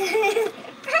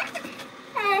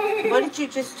 What did you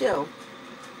just do?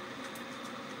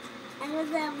 I was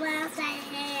gonna brush my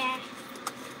hair.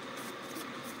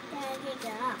 Then I take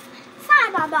it off. Sorry,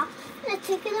 Mama. I'm gonna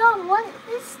take it off. What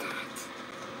is that?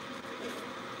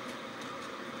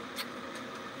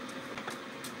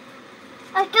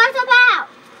 I got it out.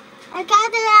 I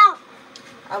got it out.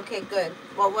 Okay, good.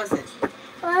 What was it?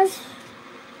 Was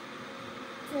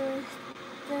the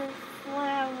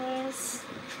flowers.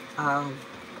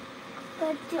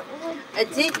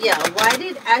 Aditya, why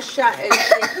did Asha and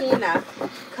Shahina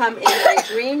come in my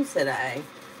dream today?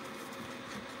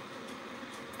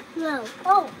 No.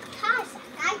 Oh, Tasha.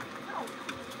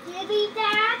 Give me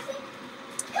that.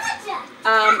 Gotcha.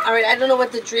 All right, I don't know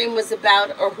what the dream was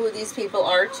about or who these people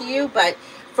are to you, but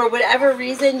for whatever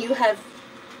reason, you have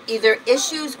either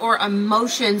issues or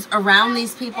emotions around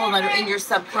these people that are in your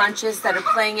subconscious that are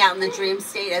playing out in the dream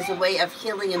state as a way of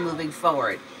healing and moving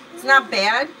forward. It's not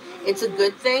bad. It's a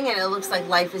good thing, and it looks like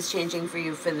life is changing for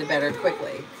you for the better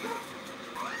quickly.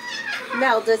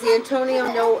 Mel, does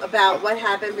Antonio know about what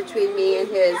happened between me and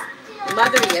his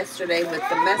mother yesterday with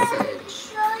the message?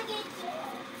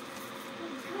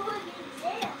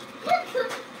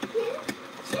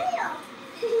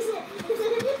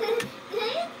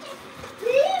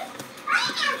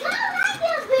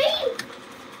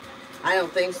 I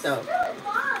don't think so.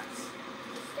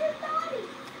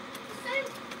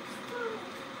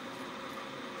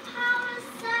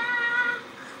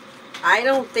 I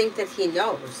don't think that he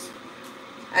knows.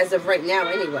 As of right now,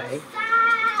 anyway.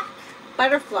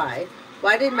 Butterfly,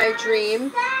 why did my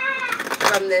dream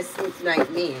from this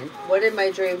night mean? What did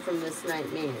my dream from this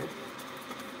night mean?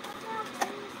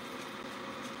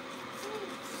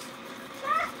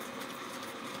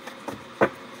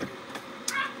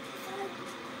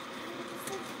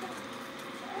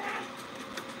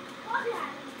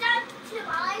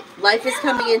 Life is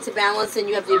coming into balance and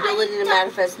you have the ability to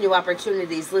manifest new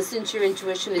opportunities. Listen to your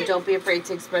intuition and don't be afraid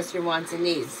to express your wants and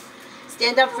needs.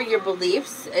 Stand up for your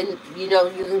beliefs, and you know,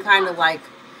 you can kind of like,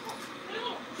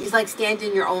 he's like stand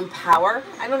in your own power.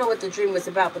 I don't know what the dream was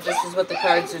about, but this is what the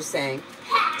cards are saying.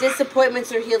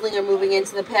 Disappointments or healing or moving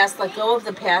into the past. Let go of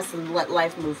the past and let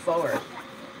life move forward.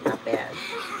 Not bad.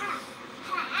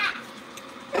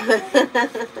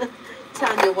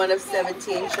 Tanya, one of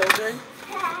 17 children.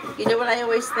 You know what I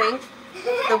always think?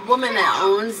 The woman that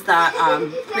owns the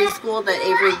preschool that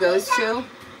Avery goes to,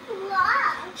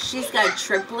 she's got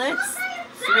triplets,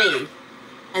 3,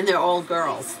 and they're all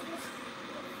girls.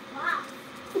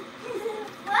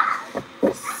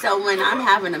 So when I'm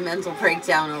having a mental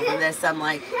breakdown over this, I'm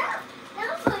like,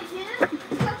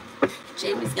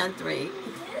 Jamie's got 3.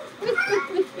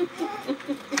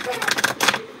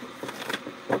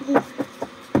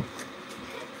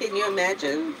 Can you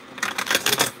imagine?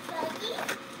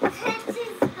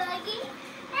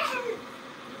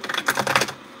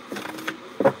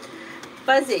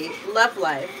 Fuzzy, love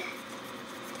life.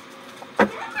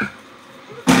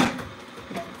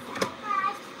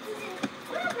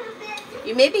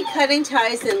 You may be cutting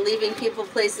ties and leaving people,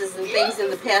 places, and things in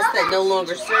the past that no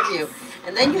longer serve you.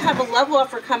 And then you have a love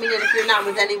offer coming in if you're not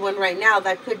with anyone right now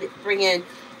that could bring in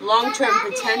long-term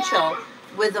potential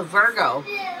with a Virgo.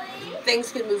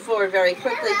 Things could move forward very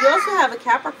quickly. You also have a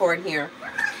Capricorn here.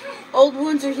 Old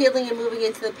wounds are healing and moving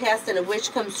into the past, and a wish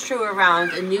comes true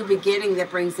around a new beginning that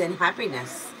brings in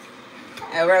happiness.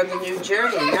 Around a new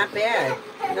journey. Not bad.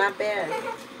 Not bad.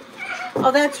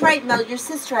 Oh, that's right, Mel. Your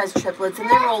sister has triplets, and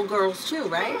they're all girls too,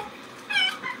 right?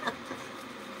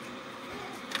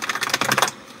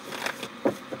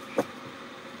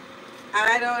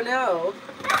 I don't know.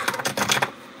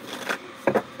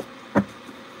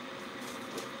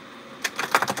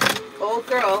 All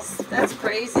girls. That's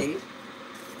crazy.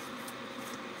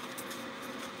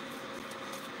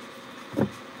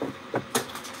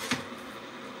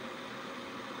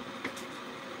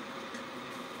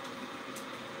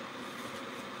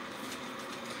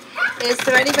 Is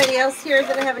there anybody else here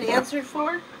that I haven't answered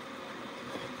for?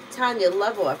 Tanya,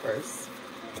 love offers.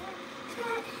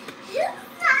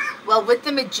 Well, with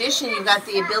the Magician, you got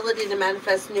the ability to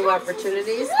manifest new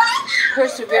opportunities.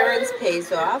 Perseverance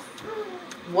pays off.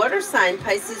 Water sign,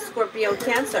 Pisces, Scorpio,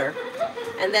 Cancer.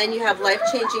 And then you have life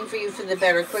changing for you for the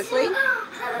better quickly.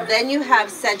 Then you have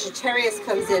Sagittarius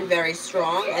comes in very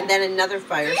strong. And then another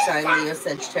fire sign, Leo,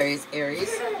 Sagittarius,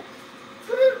 Aries.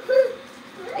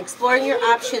 Exploring your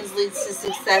options leads to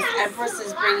success. Empress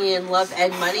is bringing in love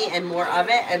and money and more of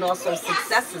it. And also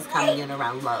success is coming in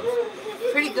around love.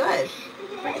 Pretty good.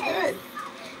 Pretty good.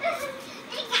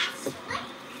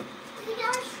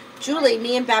 Julie,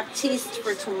 me and Baptiste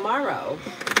for tomorrow.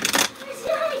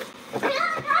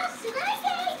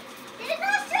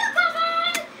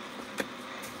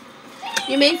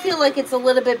 You may feel like it's a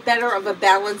little bit better of a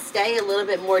balanced day, a little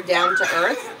bit more down to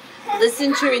earth.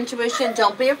 Listen to your intuition.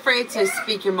 Don't be afraid to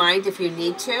speak your mind if you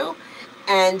need to.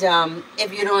 And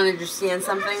if you don't understand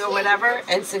something or whatever,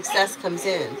 and success comes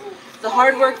in. The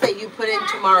hard work that you put in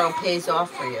tomorrow pays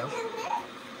off for you.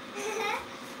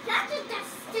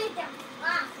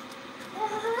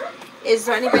 Is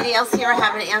there anybody else here I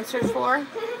haven't answered for?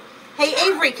 Hey,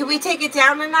 Avery, can we take it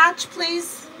down a notch,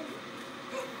 please?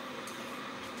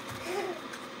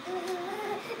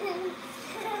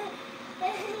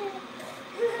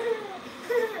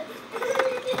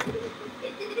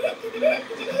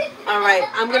 All right,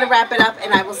 I'm going to wrap it up,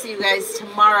 and I will see you guys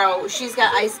tomorrow. She's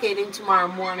got ice skating tomorrow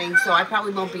morning, so I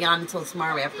probably won't be on until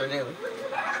tomorrow afternoon.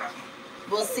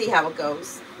 We'll see how it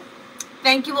goes.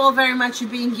 Thank you all very much for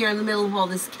being here in the middle of all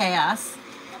this chaos.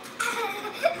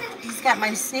 He's got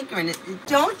my sneaker in it.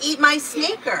 Don't eat my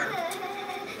sneaker.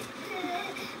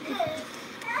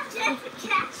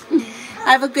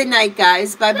 Have a good night,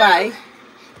 guys. Bye-bye.